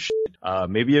some dumb shit,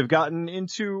 maybe have gotten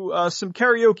into some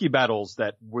karaoke battles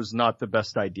that was not the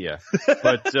best idea.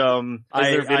 But Is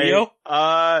there video?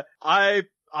 I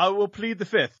will plead the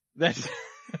fifth. That's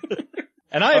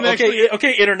and I am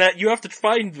okay, internet, you have to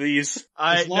find these.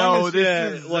 I know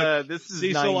this is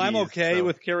See, 90s, so I'm okay so.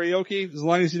 with karaoke as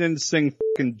long as you didn't sing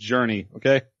fucking Journey,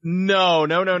 okay?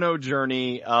 No,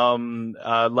 Journey.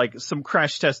 Like some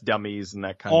Crash Test Dummies and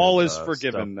that kind All of is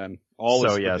forgiven stuff. then. All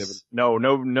is forgiven. Yes. No,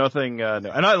 nothing, no.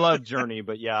 And I love Journey,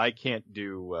 but yeah, I can't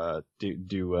do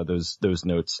those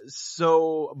notes.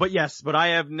 So, but I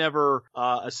have never,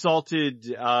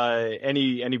 assaulted,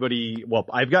 anybody, well,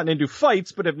 I've gotten into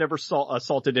fights, but I've never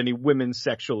assaulted any women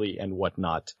sexually and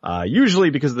whatnot. Usually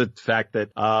because of the fact that,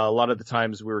 a lot of the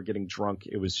times we were getting drunk,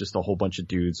 it was just a whole bunch of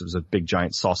dudes. It was a big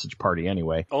giant sausage party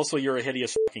anyway. Also, you're a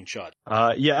hideous fucking shot.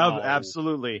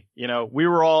 Absolutely. You know, we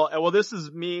were all, well, this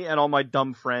is me and all my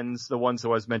dumb friends, the ones who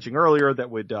I was mentioning earlier that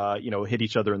would, hit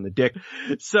each other in the dick.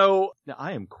 So, now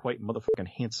I am quite motherfucking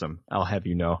handsome, I'll have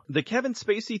you know. The Kevin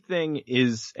Spacey thing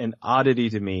is an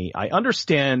oddity to me. I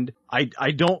understand,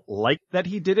 I don't like that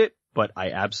he did it, but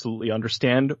I absolutely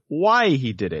understand why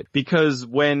he did it. Because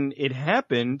when it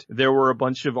happened, there were a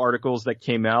bunch of articles that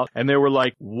came out and they were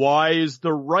like, why is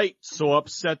the right so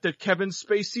upset that Kevin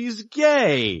Spacey's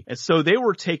gay? And so they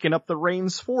were taking up the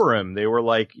reins for him. They were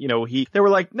like, they were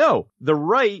like, no, the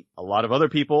right, a lot of other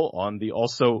people on the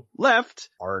also left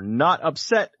are not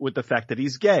upset with the fact that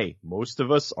he's gay. Most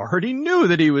of us already knew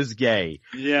that he was gay.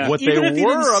 Yeah. Even if he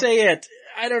didn't say it,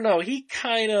 I don't know, he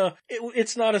kinda,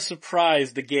 it's not a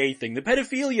surprise, the gay thing. The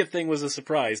pedophilia thing was a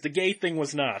surprise. The gay thing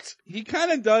was not. He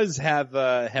kinda does have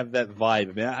that vibe.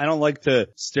 I mean, I don't like to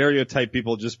stereotype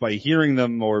people just by hearing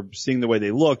them or seeing the way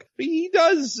they look, but he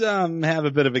does, have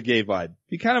a bit of a gay vibe.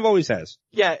 He kind of always has.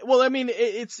 Yeah, well, I mean,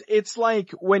 it's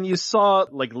like when you saw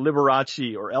like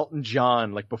Liberace or Elton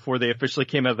John, like before they officially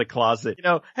came out of the closet,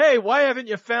 hey, why haven't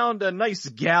you found a nice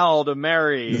gal to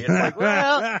marry? It's like,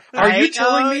 well, are you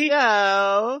telling me?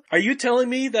 No. Are you telling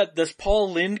me that this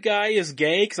Paul Lynde guy is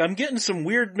gay? Cause I'm getting some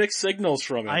weird mixed signals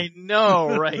from him. I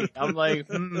know, right? I'm like,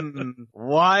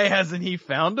 why hasn't he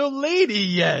found a lady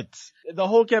yet? The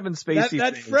whole Kevin Spacey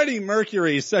that thing. Freddie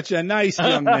Mercury is such a nice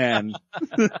young man.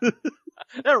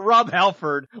 That Rob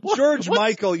Halford. George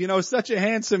Michael, such a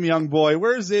handsome young boy.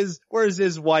 Where's his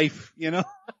wife,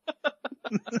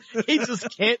 He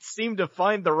just can't seem to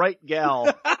find the right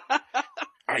gal.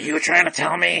 Are you trying to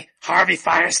tell me Harvey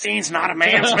Firestein's not a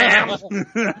man's man?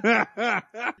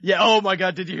 Yeah, oh my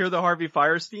god, did you hear the Harvey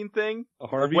Firestein thing?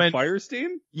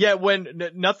 Firestein? Yeah, when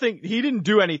he didn't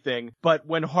do anything, but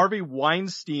when Harvey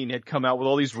Weinstein had come out with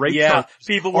all these rape charges,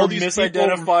 people were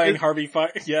misidentifying Harvey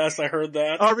Firestein. Yes, I heard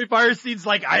that. Harvey Firestein's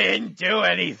like, I didn't do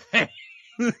anything.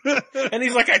 And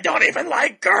he's like, I don't even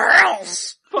like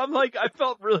girls. I'm like, I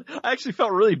actually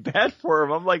felt really bad for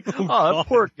him. I'm like, that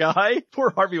poor guy. Poor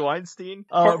Harvey Weinstein.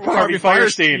 Poor Harvey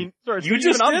Firestein. Sorry, you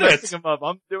just did it. Him up.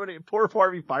 I'm doing it. Poor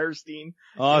Harvey Firestein.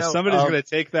 Somebody's gonna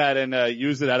take that and,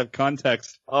 use it out of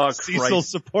context. Oh, Cecil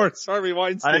supports Harvey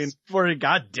Weinstein. I swear,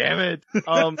 God damn it.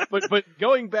 But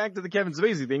going back to the Kevin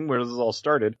Spacey thing where this all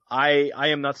started, I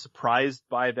am not surprised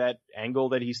by that angle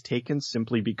that he's taken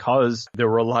simply because there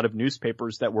were a lot of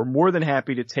newspapers that were more than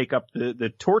happy to take up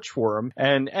the torch for him.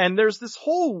 And there's this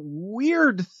whole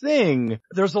weird thing.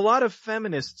 There's a lot of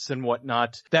feminists and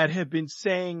whatnot that have been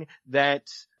saying that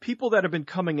people that have been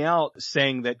coming out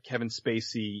saying that Kevin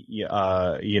Spacey,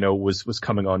 was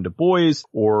coming on to boys,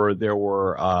 or there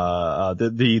were,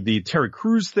 the Terry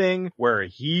Crews thing where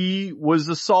he was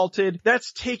assaulted.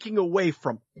 That's taking away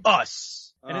from us.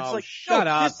 And it's like, shut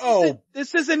up.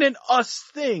 This isn't an us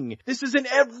thing. This is an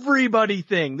everybody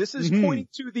thing. This is pointing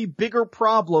to the bigger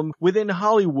problem within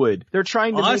Hollywood. They're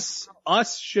trying to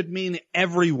us should mean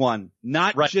everyone,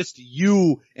 not just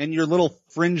you and your little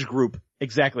fringe group.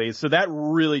 Exactly. So that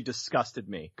really disgusted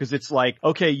me because it's like,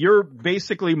 okay, you're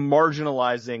basically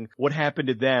marginalizing what happened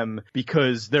to them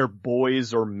because they're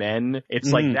boys or men.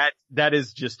 It's like that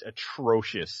is just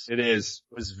atrocious. It is.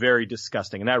 It was very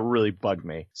disgusting and that really bugged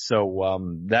me. So,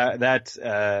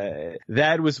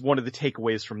 that was one of the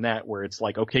takeaways from that where it's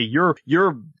like, okay, you're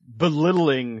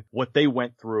belittling what they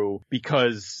went through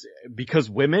because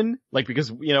women, like,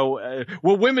 because, well,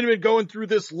 women have been going through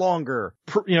this longer,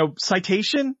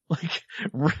 citation?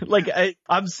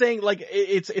 I'm saying, like,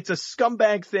 it's a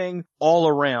scumbag thing all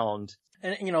around.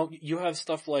 And, you have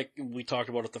stuff like, we talked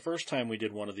about it the first time we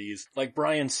did one of these, like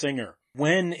Bryan Singer.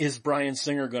 When is Bryan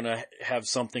Singer gonna have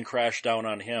something crash down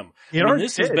on him?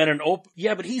 This has been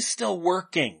but he's still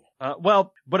working.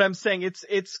 But I'm saying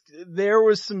there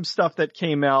was some stuff that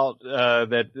came out,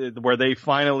 where they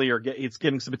finally it's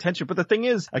getting some attention. But the thing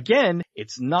is, again,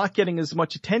 it's not getting as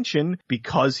much attention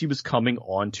because he was coming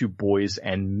on to Boys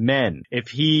and Men. If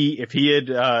he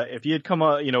had come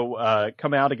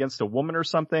out against a woman or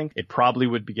something, it probably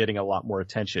would be getting a lot more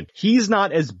attention. He's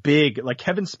not as big, like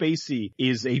Kevin Spacey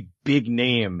is a big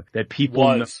name that people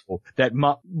know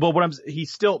he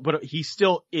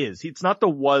still is. It's not the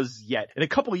was yet. In a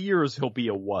couple of years, he'll be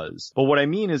a was. But what I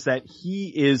mean is that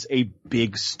he is a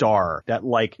big star that,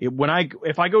 like,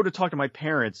 if I go to talk to my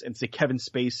parents and say Kevin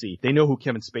Spacey, they know who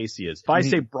Kevin Spacey is. If I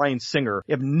say Bryan Singer,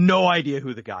 you have no idea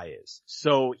who the guy is.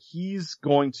 So he's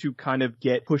going to kind of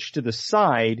get pushed to the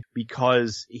side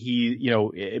because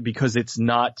because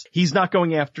he's not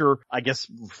going after, I guess,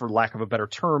 for lack of a better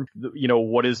term,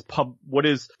 what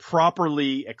is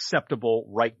properly acceptable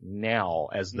right now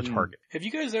as the target. Have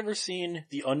you guys ever seen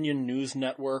the Onion News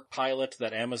Network pilot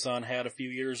that Amazon had a few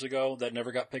years ago that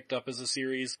never got picked up as a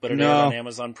series, but it aired on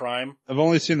Amazon Prime? I've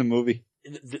only seen the movie.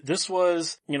 This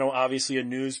was, obviously a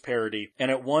news parody.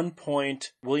 And at one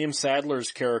point, William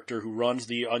Sadler's character, who runs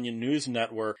the Onion News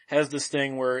Network, has this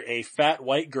thing where a fat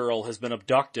white girl has been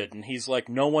abducted. And he's like,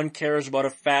 no one cares about a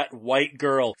fat white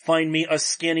girl. Find me a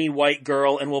skinny white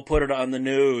girl and we'll put it on the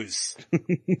news.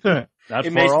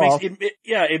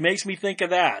 It makes me think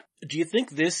of that. Do you think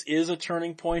this is a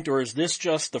turning point, or is this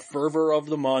just the fervor of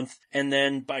the month, and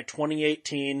then by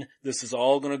 2018, this is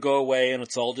all going to go away and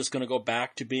it's all just going to go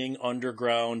back to being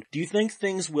underground? Do you think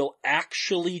things will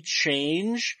actually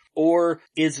change, or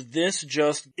is this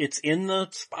just, it's in the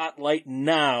spotlight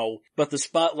now, but the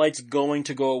spotlight's going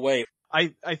to go away?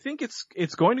 I think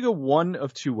it's going to go one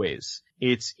of two ways.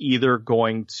 It's either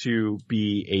going to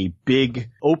be a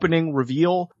big opening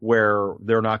reveal where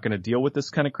they're not going to deal with this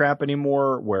kind of crap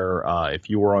anymore, where if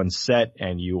you were on set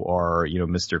and you are,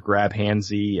 Mr.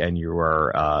 Grab-Handsy and you are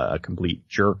a complete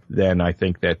jerk, then I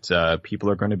think that people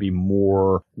are going to be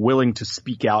more willing to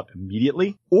speak out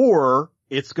immediately. Or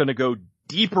it's going to go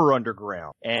deeper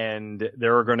underground, and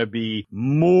there are going to be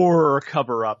more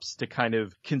cover-ups to kind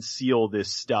of conceal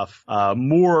this stuff,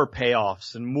 more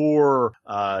payoffs and more,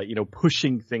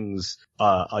 pushing things,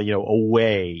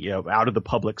 away, out of the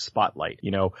public spotlight.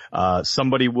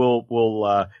 Somebody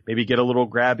will maybe get a little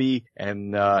grabby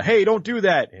and, hey, don't do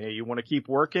that. Hey, you want to keep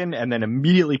working? And then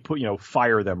immediately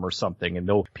fire them or something, and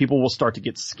people will start to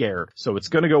get scared. So it's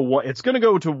going to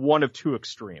go to one of two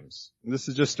extremes. This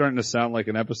is just starting to sound like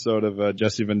an episode of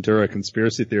Jesse Ventura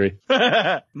Conspiracy Theory.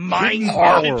 Mind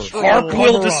Harp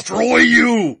will destroy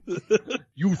you.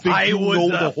 You think I was know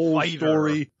a the whole fighter,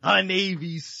 story? A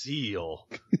Navy SEAL.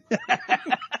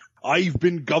 I've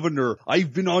been governor.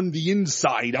 I've been on the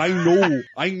inside.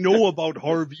 I know about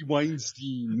Harvey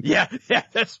Weinstein. Yeah,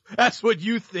 that's what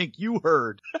you think you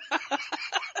heard.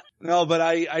 No, but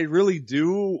I really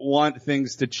do want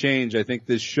things to change. I think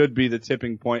this should be the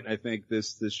tipping point. I think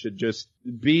this should just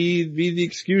be the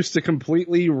excuse to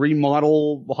completely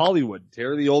remodel Hollywood.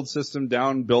 Tear the old system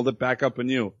down, build it back up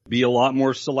anew. Be a lot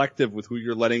more selective with who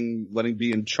you're letting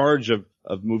be in charge of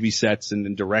movie sets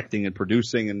and directing and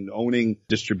producing and owning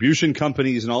distribution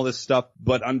companies and all this stuff.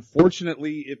 But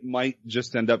unfortunately, it might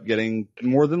just end up getting,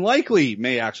 more than likely,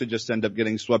 may actually just end up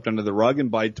getting swept under the rug.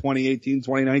 And by 2018,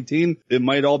 2019, it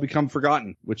might all become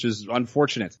forgotten, which is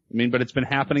unfortunate. I mean, but it's been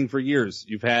happening for years.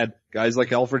 You've had guys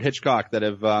like Alfred Hitchcock that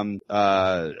have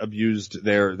abused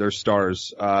their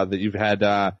stars. That you've had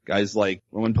guys like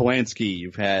Roman Polanski.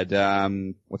 You've had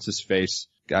what's his face?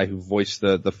 Guy who voiced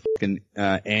the fucking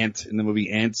ant in the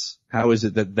movie Ants. How is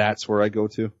it that that's where I go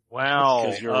to?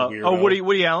 Wow.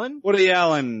 Woody Allen? Woody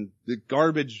Allen. The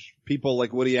garbage people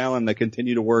like Woody Allen that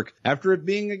continue to work after it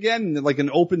being, again, like an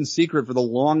open secret for the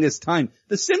longest time.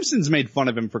 The Simpsons made fun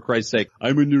of him, for Christ's sake.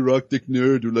 I'm a neurotic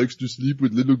nerd who likes to sleep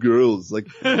with little girls. Like,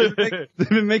 they've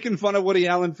been making fun of Woody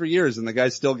Allen for years, and the guy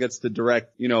still gets to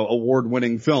direct,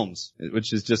 award-winning films,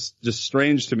 which is just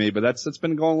strange to me. But that's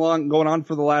been going on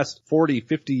for the last 40,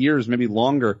 50 years, maybe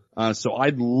longer. So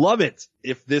I'd love it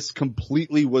if this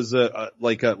completely was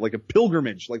like a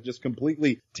pilgrimage, like just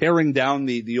completely tearing down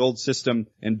the old system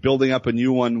and building up a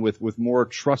new one with more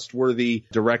trustworthy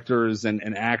directors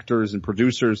and actors and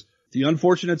producers The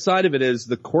unfortunate side of it is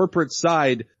the corporate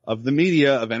side of the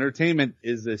media, of entertainment,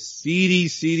 is a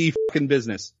seedy fucking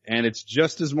business. And it's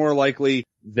just as more likely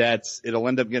that it'll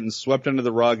end up getting swept under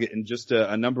the rug in just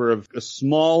a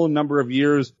small number of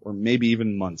years or maybe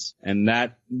even months. And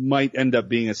that might end up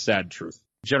being a sad truth.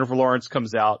 Jennifer Lawrence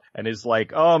comes out and is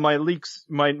like, oh, my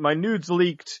nudes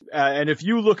leaked, and if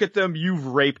you look at them, you've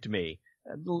raped me.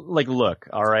 Like, look,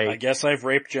 all right. I guess I've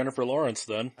raped Jennifer Lawrence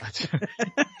then.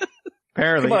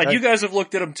 Apparently. Come on, you guys have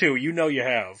looked at them too. You know you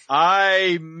have.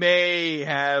 I may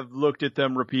have looked at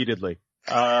them repeatedly.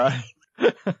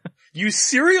 You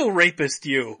serial rapist,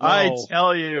 you. I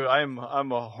tell you,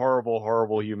 I'm a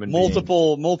horrible human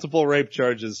being. Multiple rape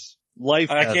charges. I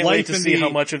can't wait to see how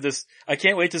much of this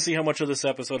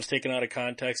episode is taken out of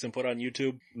context and put on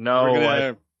YouTube.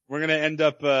 No, we're gonna end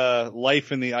up,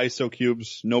 life in the ISO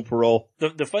cubes, no parole.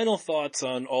 The final thoughts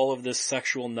on all of this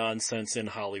sexual nonsense in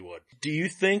Hollywood. Do you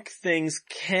think things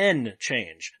can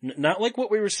change? Not like what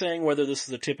we were saying, whether this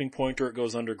is a tipping point or it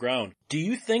goes underground. Do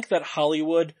you think that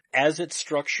Hollywood, as it's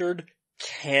structured,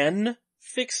 can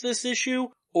fix this issue?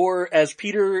 Or, as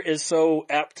Peter is so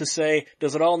apt to say,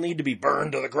 does it all need to be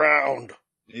burned to the ground?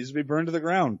 It needs to be burned to the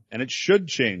ground. And it should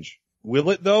change.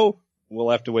 Will it though? We'll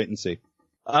have to wait and see.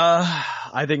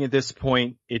 I think at this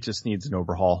point, it just needs an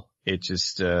overhaul. It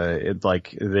just,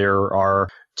 there are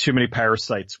too many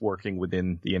parasites working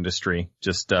within the industry.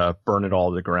 Just, burn it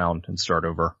all to the ground and start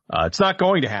over. It's not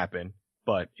going to happen,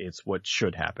 but it's what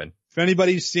should happen. If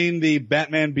anybody's seen the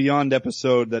Batman Beyond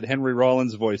episode that Henry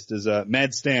Rollins voiced as,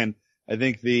 Mad Stan, I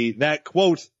think that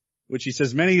quote, which he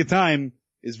says many a time,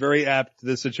 is very apt to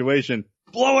this situation.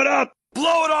 Blow it up!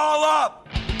 Blow it all up!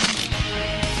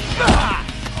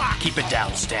 Keep it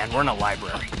down, Stan. We're in a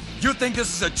library. You think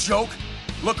this is a joke?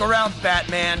 Look around,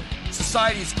 Batman.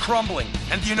 Society's crumbling.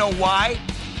 And do you know why?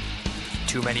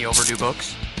 Too many overdue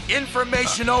books?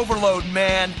 Information overload,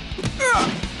 man.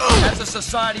 As a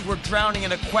society, we're drowning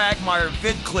in a quagmire of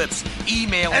vid clips,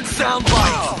 email, and sound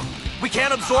bites. We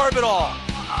can't absorb it all.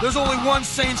 There's only one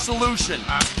sane solution.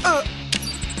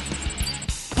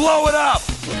 Blow it up!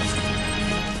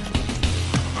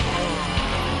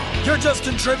 You're just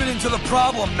contributing to the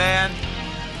problem, man.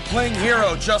 Playing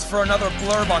hero just for another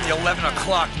blurb on the 11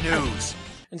 o'clock news.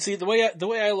 And see, the way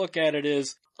I look at it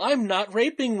is, I'm not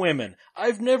raping women.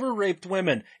 I've never raped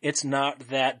women. It's not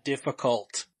that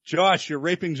difficult. Josh, you're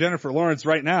raping Jennifer Lawrence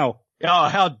right now. Oh,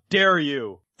 how dare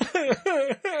you!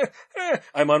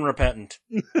 I'm unrepentant.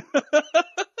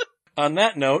 On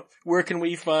that note, where can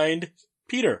we find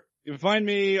Peter? You can find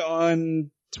me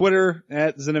on Twitter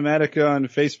at Cinematica, on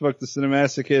Facebook, The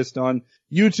Cinemasochist, on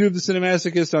YouTube, The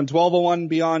Cinemasochist, on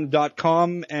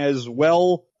 1201beyond.com as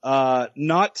well.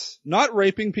 Not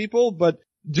raping people, but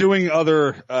doing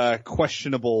other,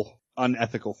 questionable,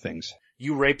 unethical things.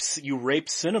 You rape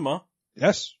cinema.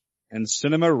 Yes. And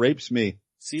cinema rapes me.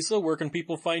 Cecil, where can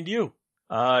people find you?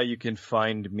 You can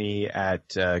find me at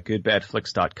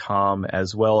goodbadflix.com,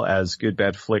 as well as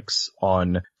goodbadflix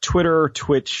on Twitter,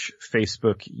 Twitch,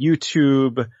 Facebook,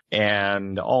 YouTube,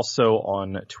 and also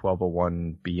on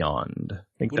 1201 Beyond.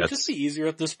 Would it just be easier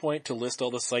at this point to list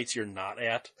all the sites you're not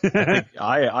at?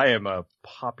 I am a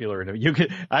popular.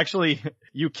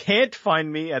 You can't find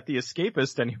me at The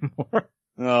Escapist anymore.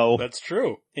 Oh. That's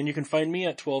true. And you can find me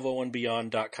at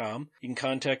 1201beyond.com. You can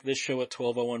contact this show at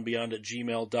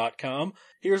 1201beyond@gmail.com.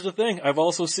 Here's the thing. I've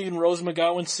also seen Rose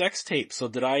McGowan's sex tape. So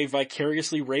did I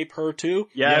vicariously rape her too?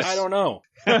 Yes. I don't know.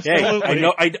 Hey,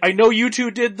 I know you two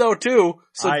did though too.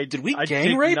 So did we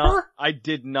gang rape her? I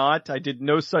did not. I did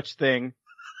no such thing.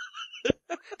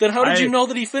 Then how did you know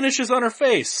that he finishes on her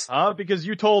face? Because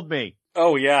you told me.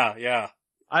 Oh yeah.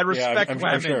 I respect women.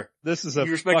 I'm sure. This is a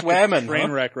you respect fucking women,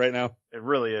 train wreck right now. It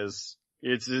really is.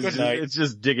 It's night.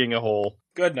 just digging a hole.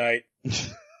 Good night.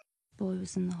 Boy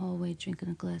was in the hallway drinking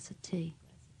a glass of tea.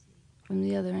 From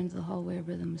the other end of the hallway, a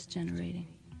rhythm was generating.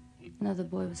 Another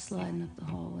boy was sliding up the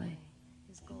hallway.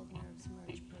 His gold nerves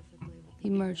merged perfectly. He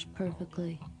merged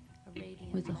perfectly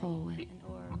with the hallway.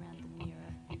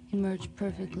 He merged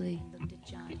perfectly.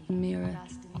 The mirror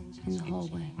in the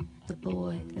hallway. The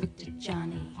boy looked at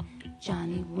Johnny.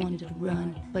 Johnny wanted to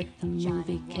run, but the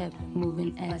movie kept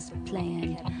moving as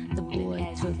planned. The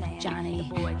boy took Johnny,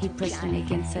 he pressed him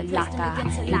against a locker.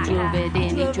 He drove it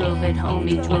in, he drove it home,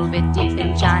 he drove it deep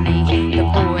in Johnny. The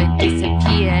boy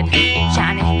disappeared.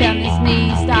 Johnny fell on his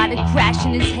knees, started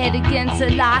crashing his head against a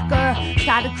locker.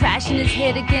 Started crashing his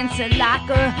head against a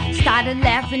locker. Started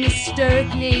laughing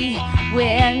hysterically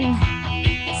when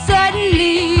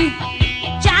suddenly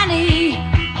Johnny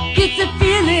gets a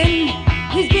feeling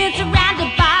he's being surrounded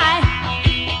by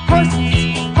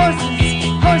horses, horses,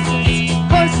 horses,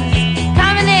 horses,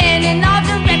 coming in all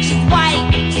directions.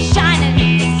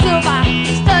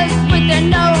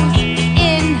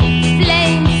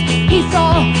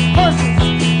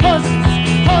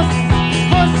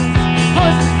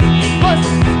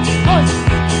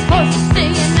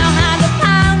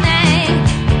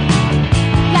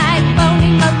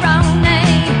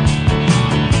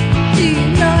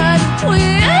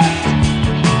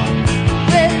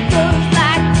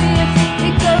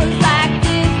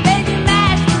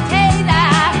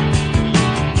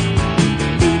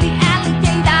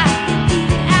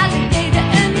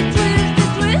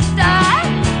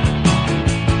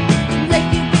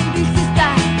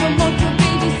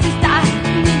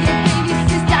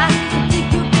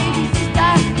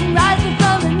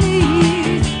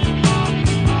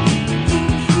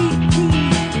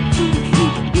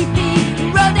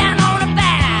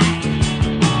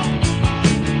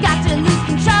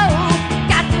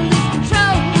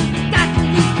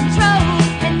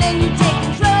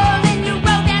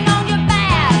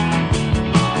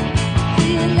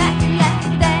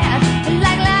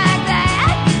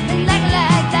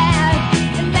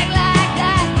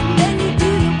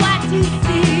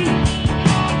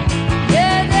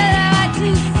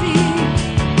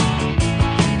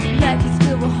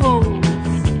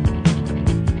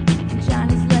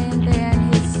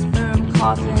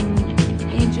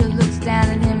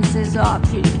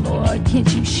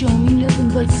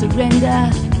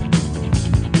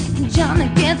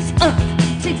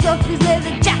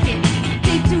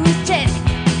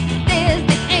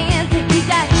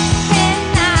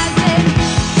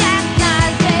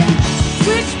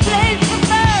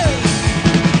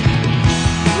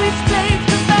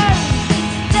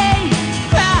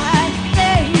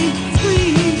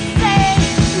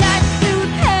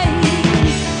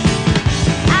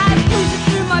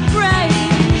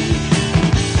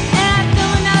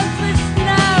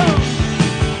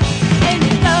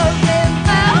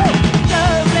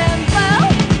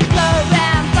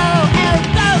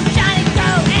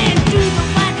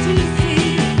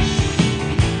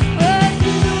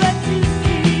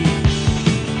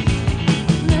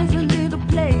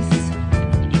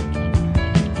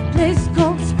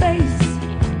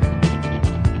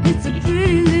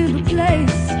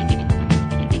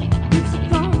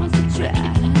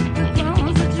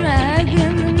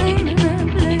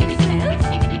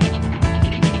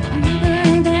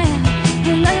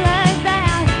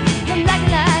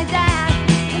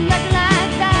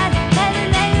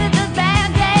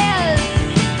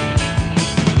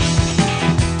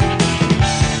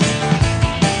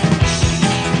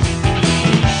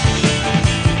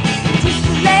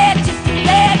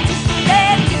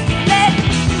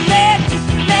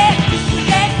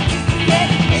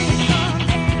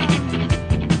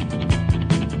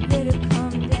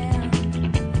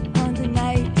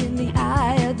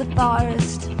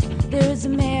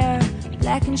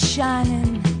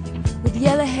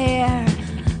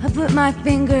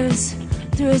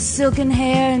 Silken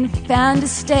hair and found a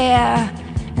stair,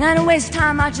 and I didn't waste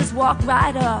time, I just walked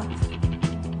right up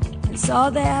and saw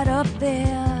that up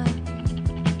there,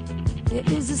 there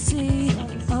is a sea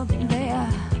up there,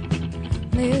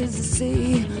 there's a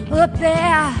sea up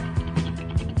there,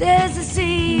 there's a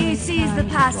sea, sees the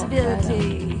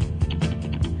possibility,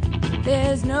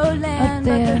 there's no land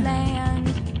but the land,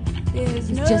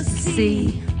 there's no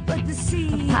sea but the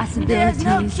sea, of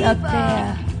possibilities up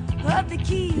there.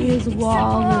 There's a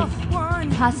wall of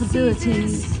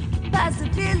possibilities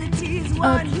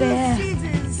up there.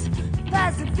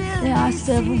 There are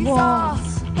several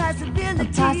walls of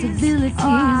possibilities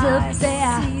up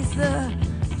there.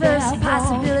 First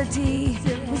possibility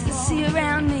was to see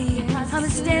around me. I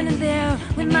was standing there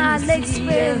with my legs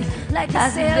spread like a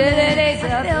sailor.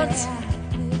 I felt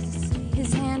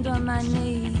his hand on my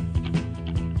knee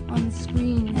on the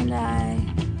screen, and I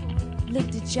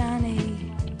looked at Johnny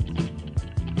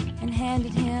and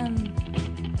handed him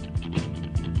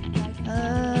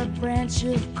a branch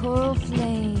of coral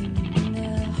flame in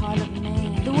the heart of a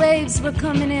man. The waves were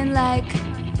coming in like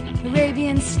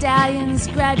Arabian stallions,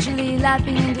 gradually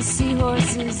lapping into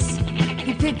seahorses.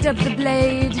 He picked up the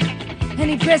blade and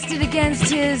he pressed it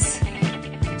against his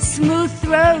smooth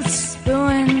throat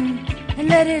spoon and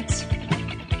let it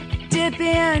dip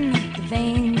in the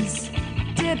veins,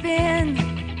 dip in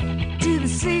to the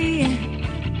sea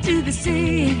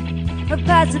of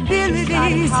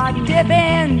possibilities. Dip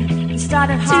in,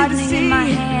 started hardening in my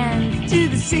hand, to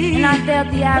the sea, and I felt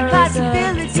the arrows of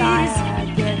possibilities.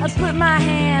 I put my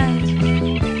hand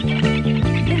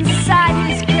inside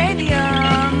his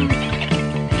cranium.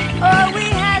 Oh, we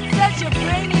had such a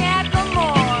brainiac or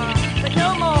more, but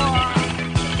no more,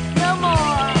 no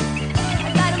more.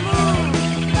 I gotta move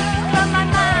from my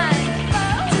mind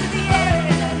to the air.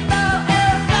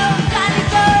 Gotta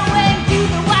go and do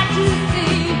the what you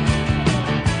see.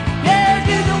 Yeah,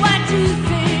 do the what you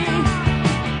see.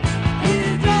 Do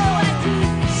the what you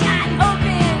see. Shine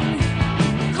open,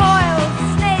 coils,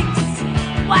 snakes,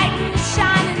 white and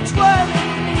shining,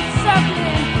 twirling and circling.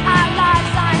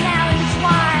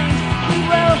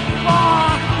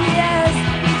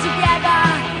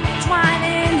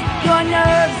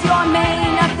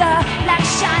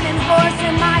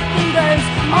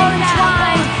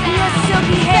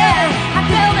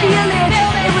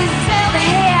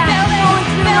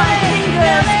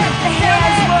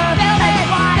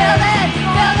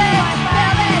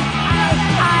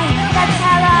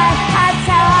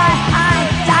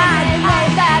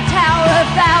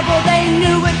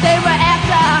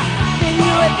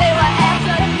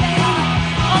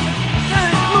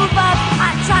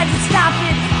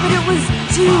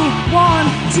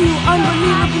 too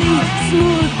unbelievably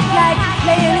smooth, like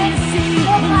playing in the sea,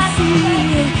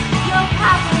 Your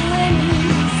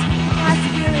possibilities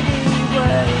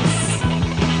was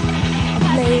a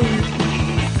blade,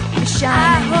 a shine.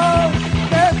 I hold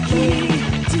the key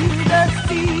to the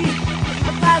sea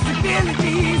of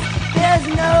possibilities. There's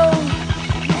no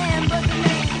man but the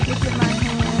man. Look at my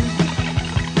hand,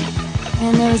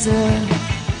 and there's a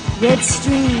red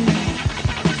stream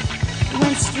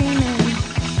went streaming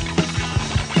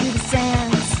through the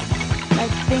sands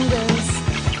like fingers,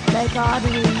 like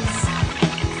arteries,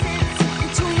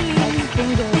 between like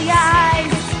fingers, the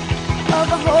eyes of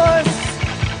a horse.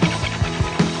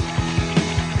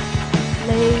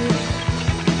 Blade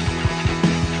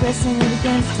pressing it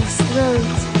against his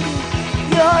throat.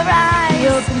 Your eyes, he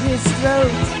opened his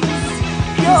throat.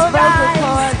 Your vocal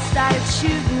cords started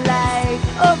shooting like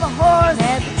of a horse.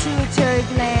 Had pituitary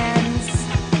glands.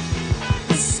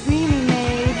 The scream he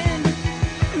made,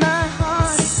 my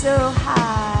heart so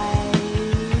high,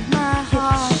 my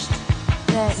heart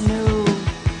that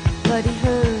nobody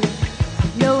heard.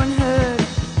 No one heard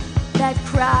that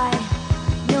cry.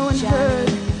 No one heard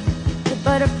the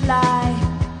butterfly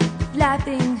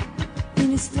flapping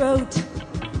in his throat.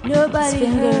 Nobody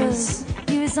heard.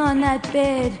 He was on that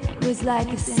bed. It was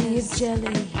like a sea of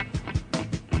jelly.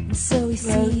 And so he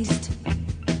seized.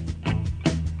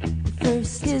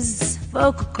 First his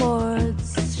vocal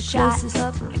cords shot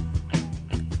up.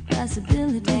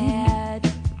 Possibility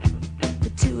had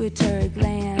pituitary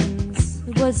glands.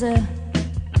 It was a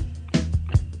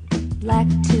black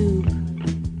tube.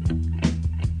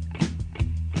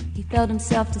 He felt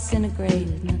himself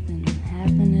disintegrate. Nothing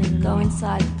happened at all. Go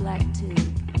inside the black tube.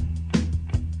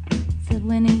 Said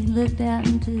when he looked out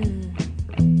into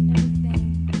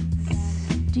everything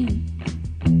deep,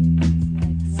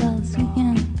 saw a sweet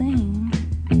young thing,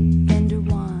 tender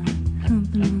wine,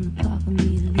 humping on the pocket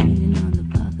meter, leaning on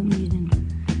the pocket meter.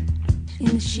 In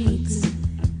the sheets,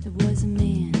 there was a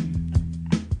man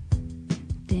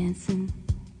dancing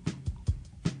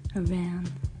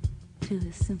around to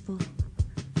a simple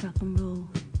rock and roll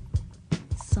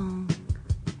song.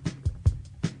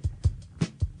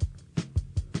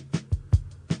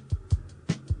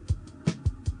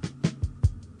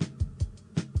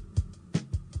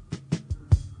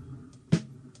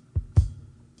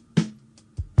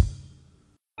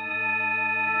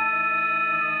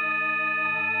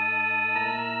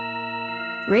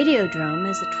 Radiodrome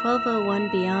is a 1201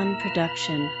 Beyond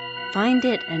production. Find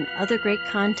it and other great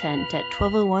content at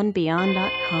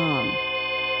 1201beyond.com.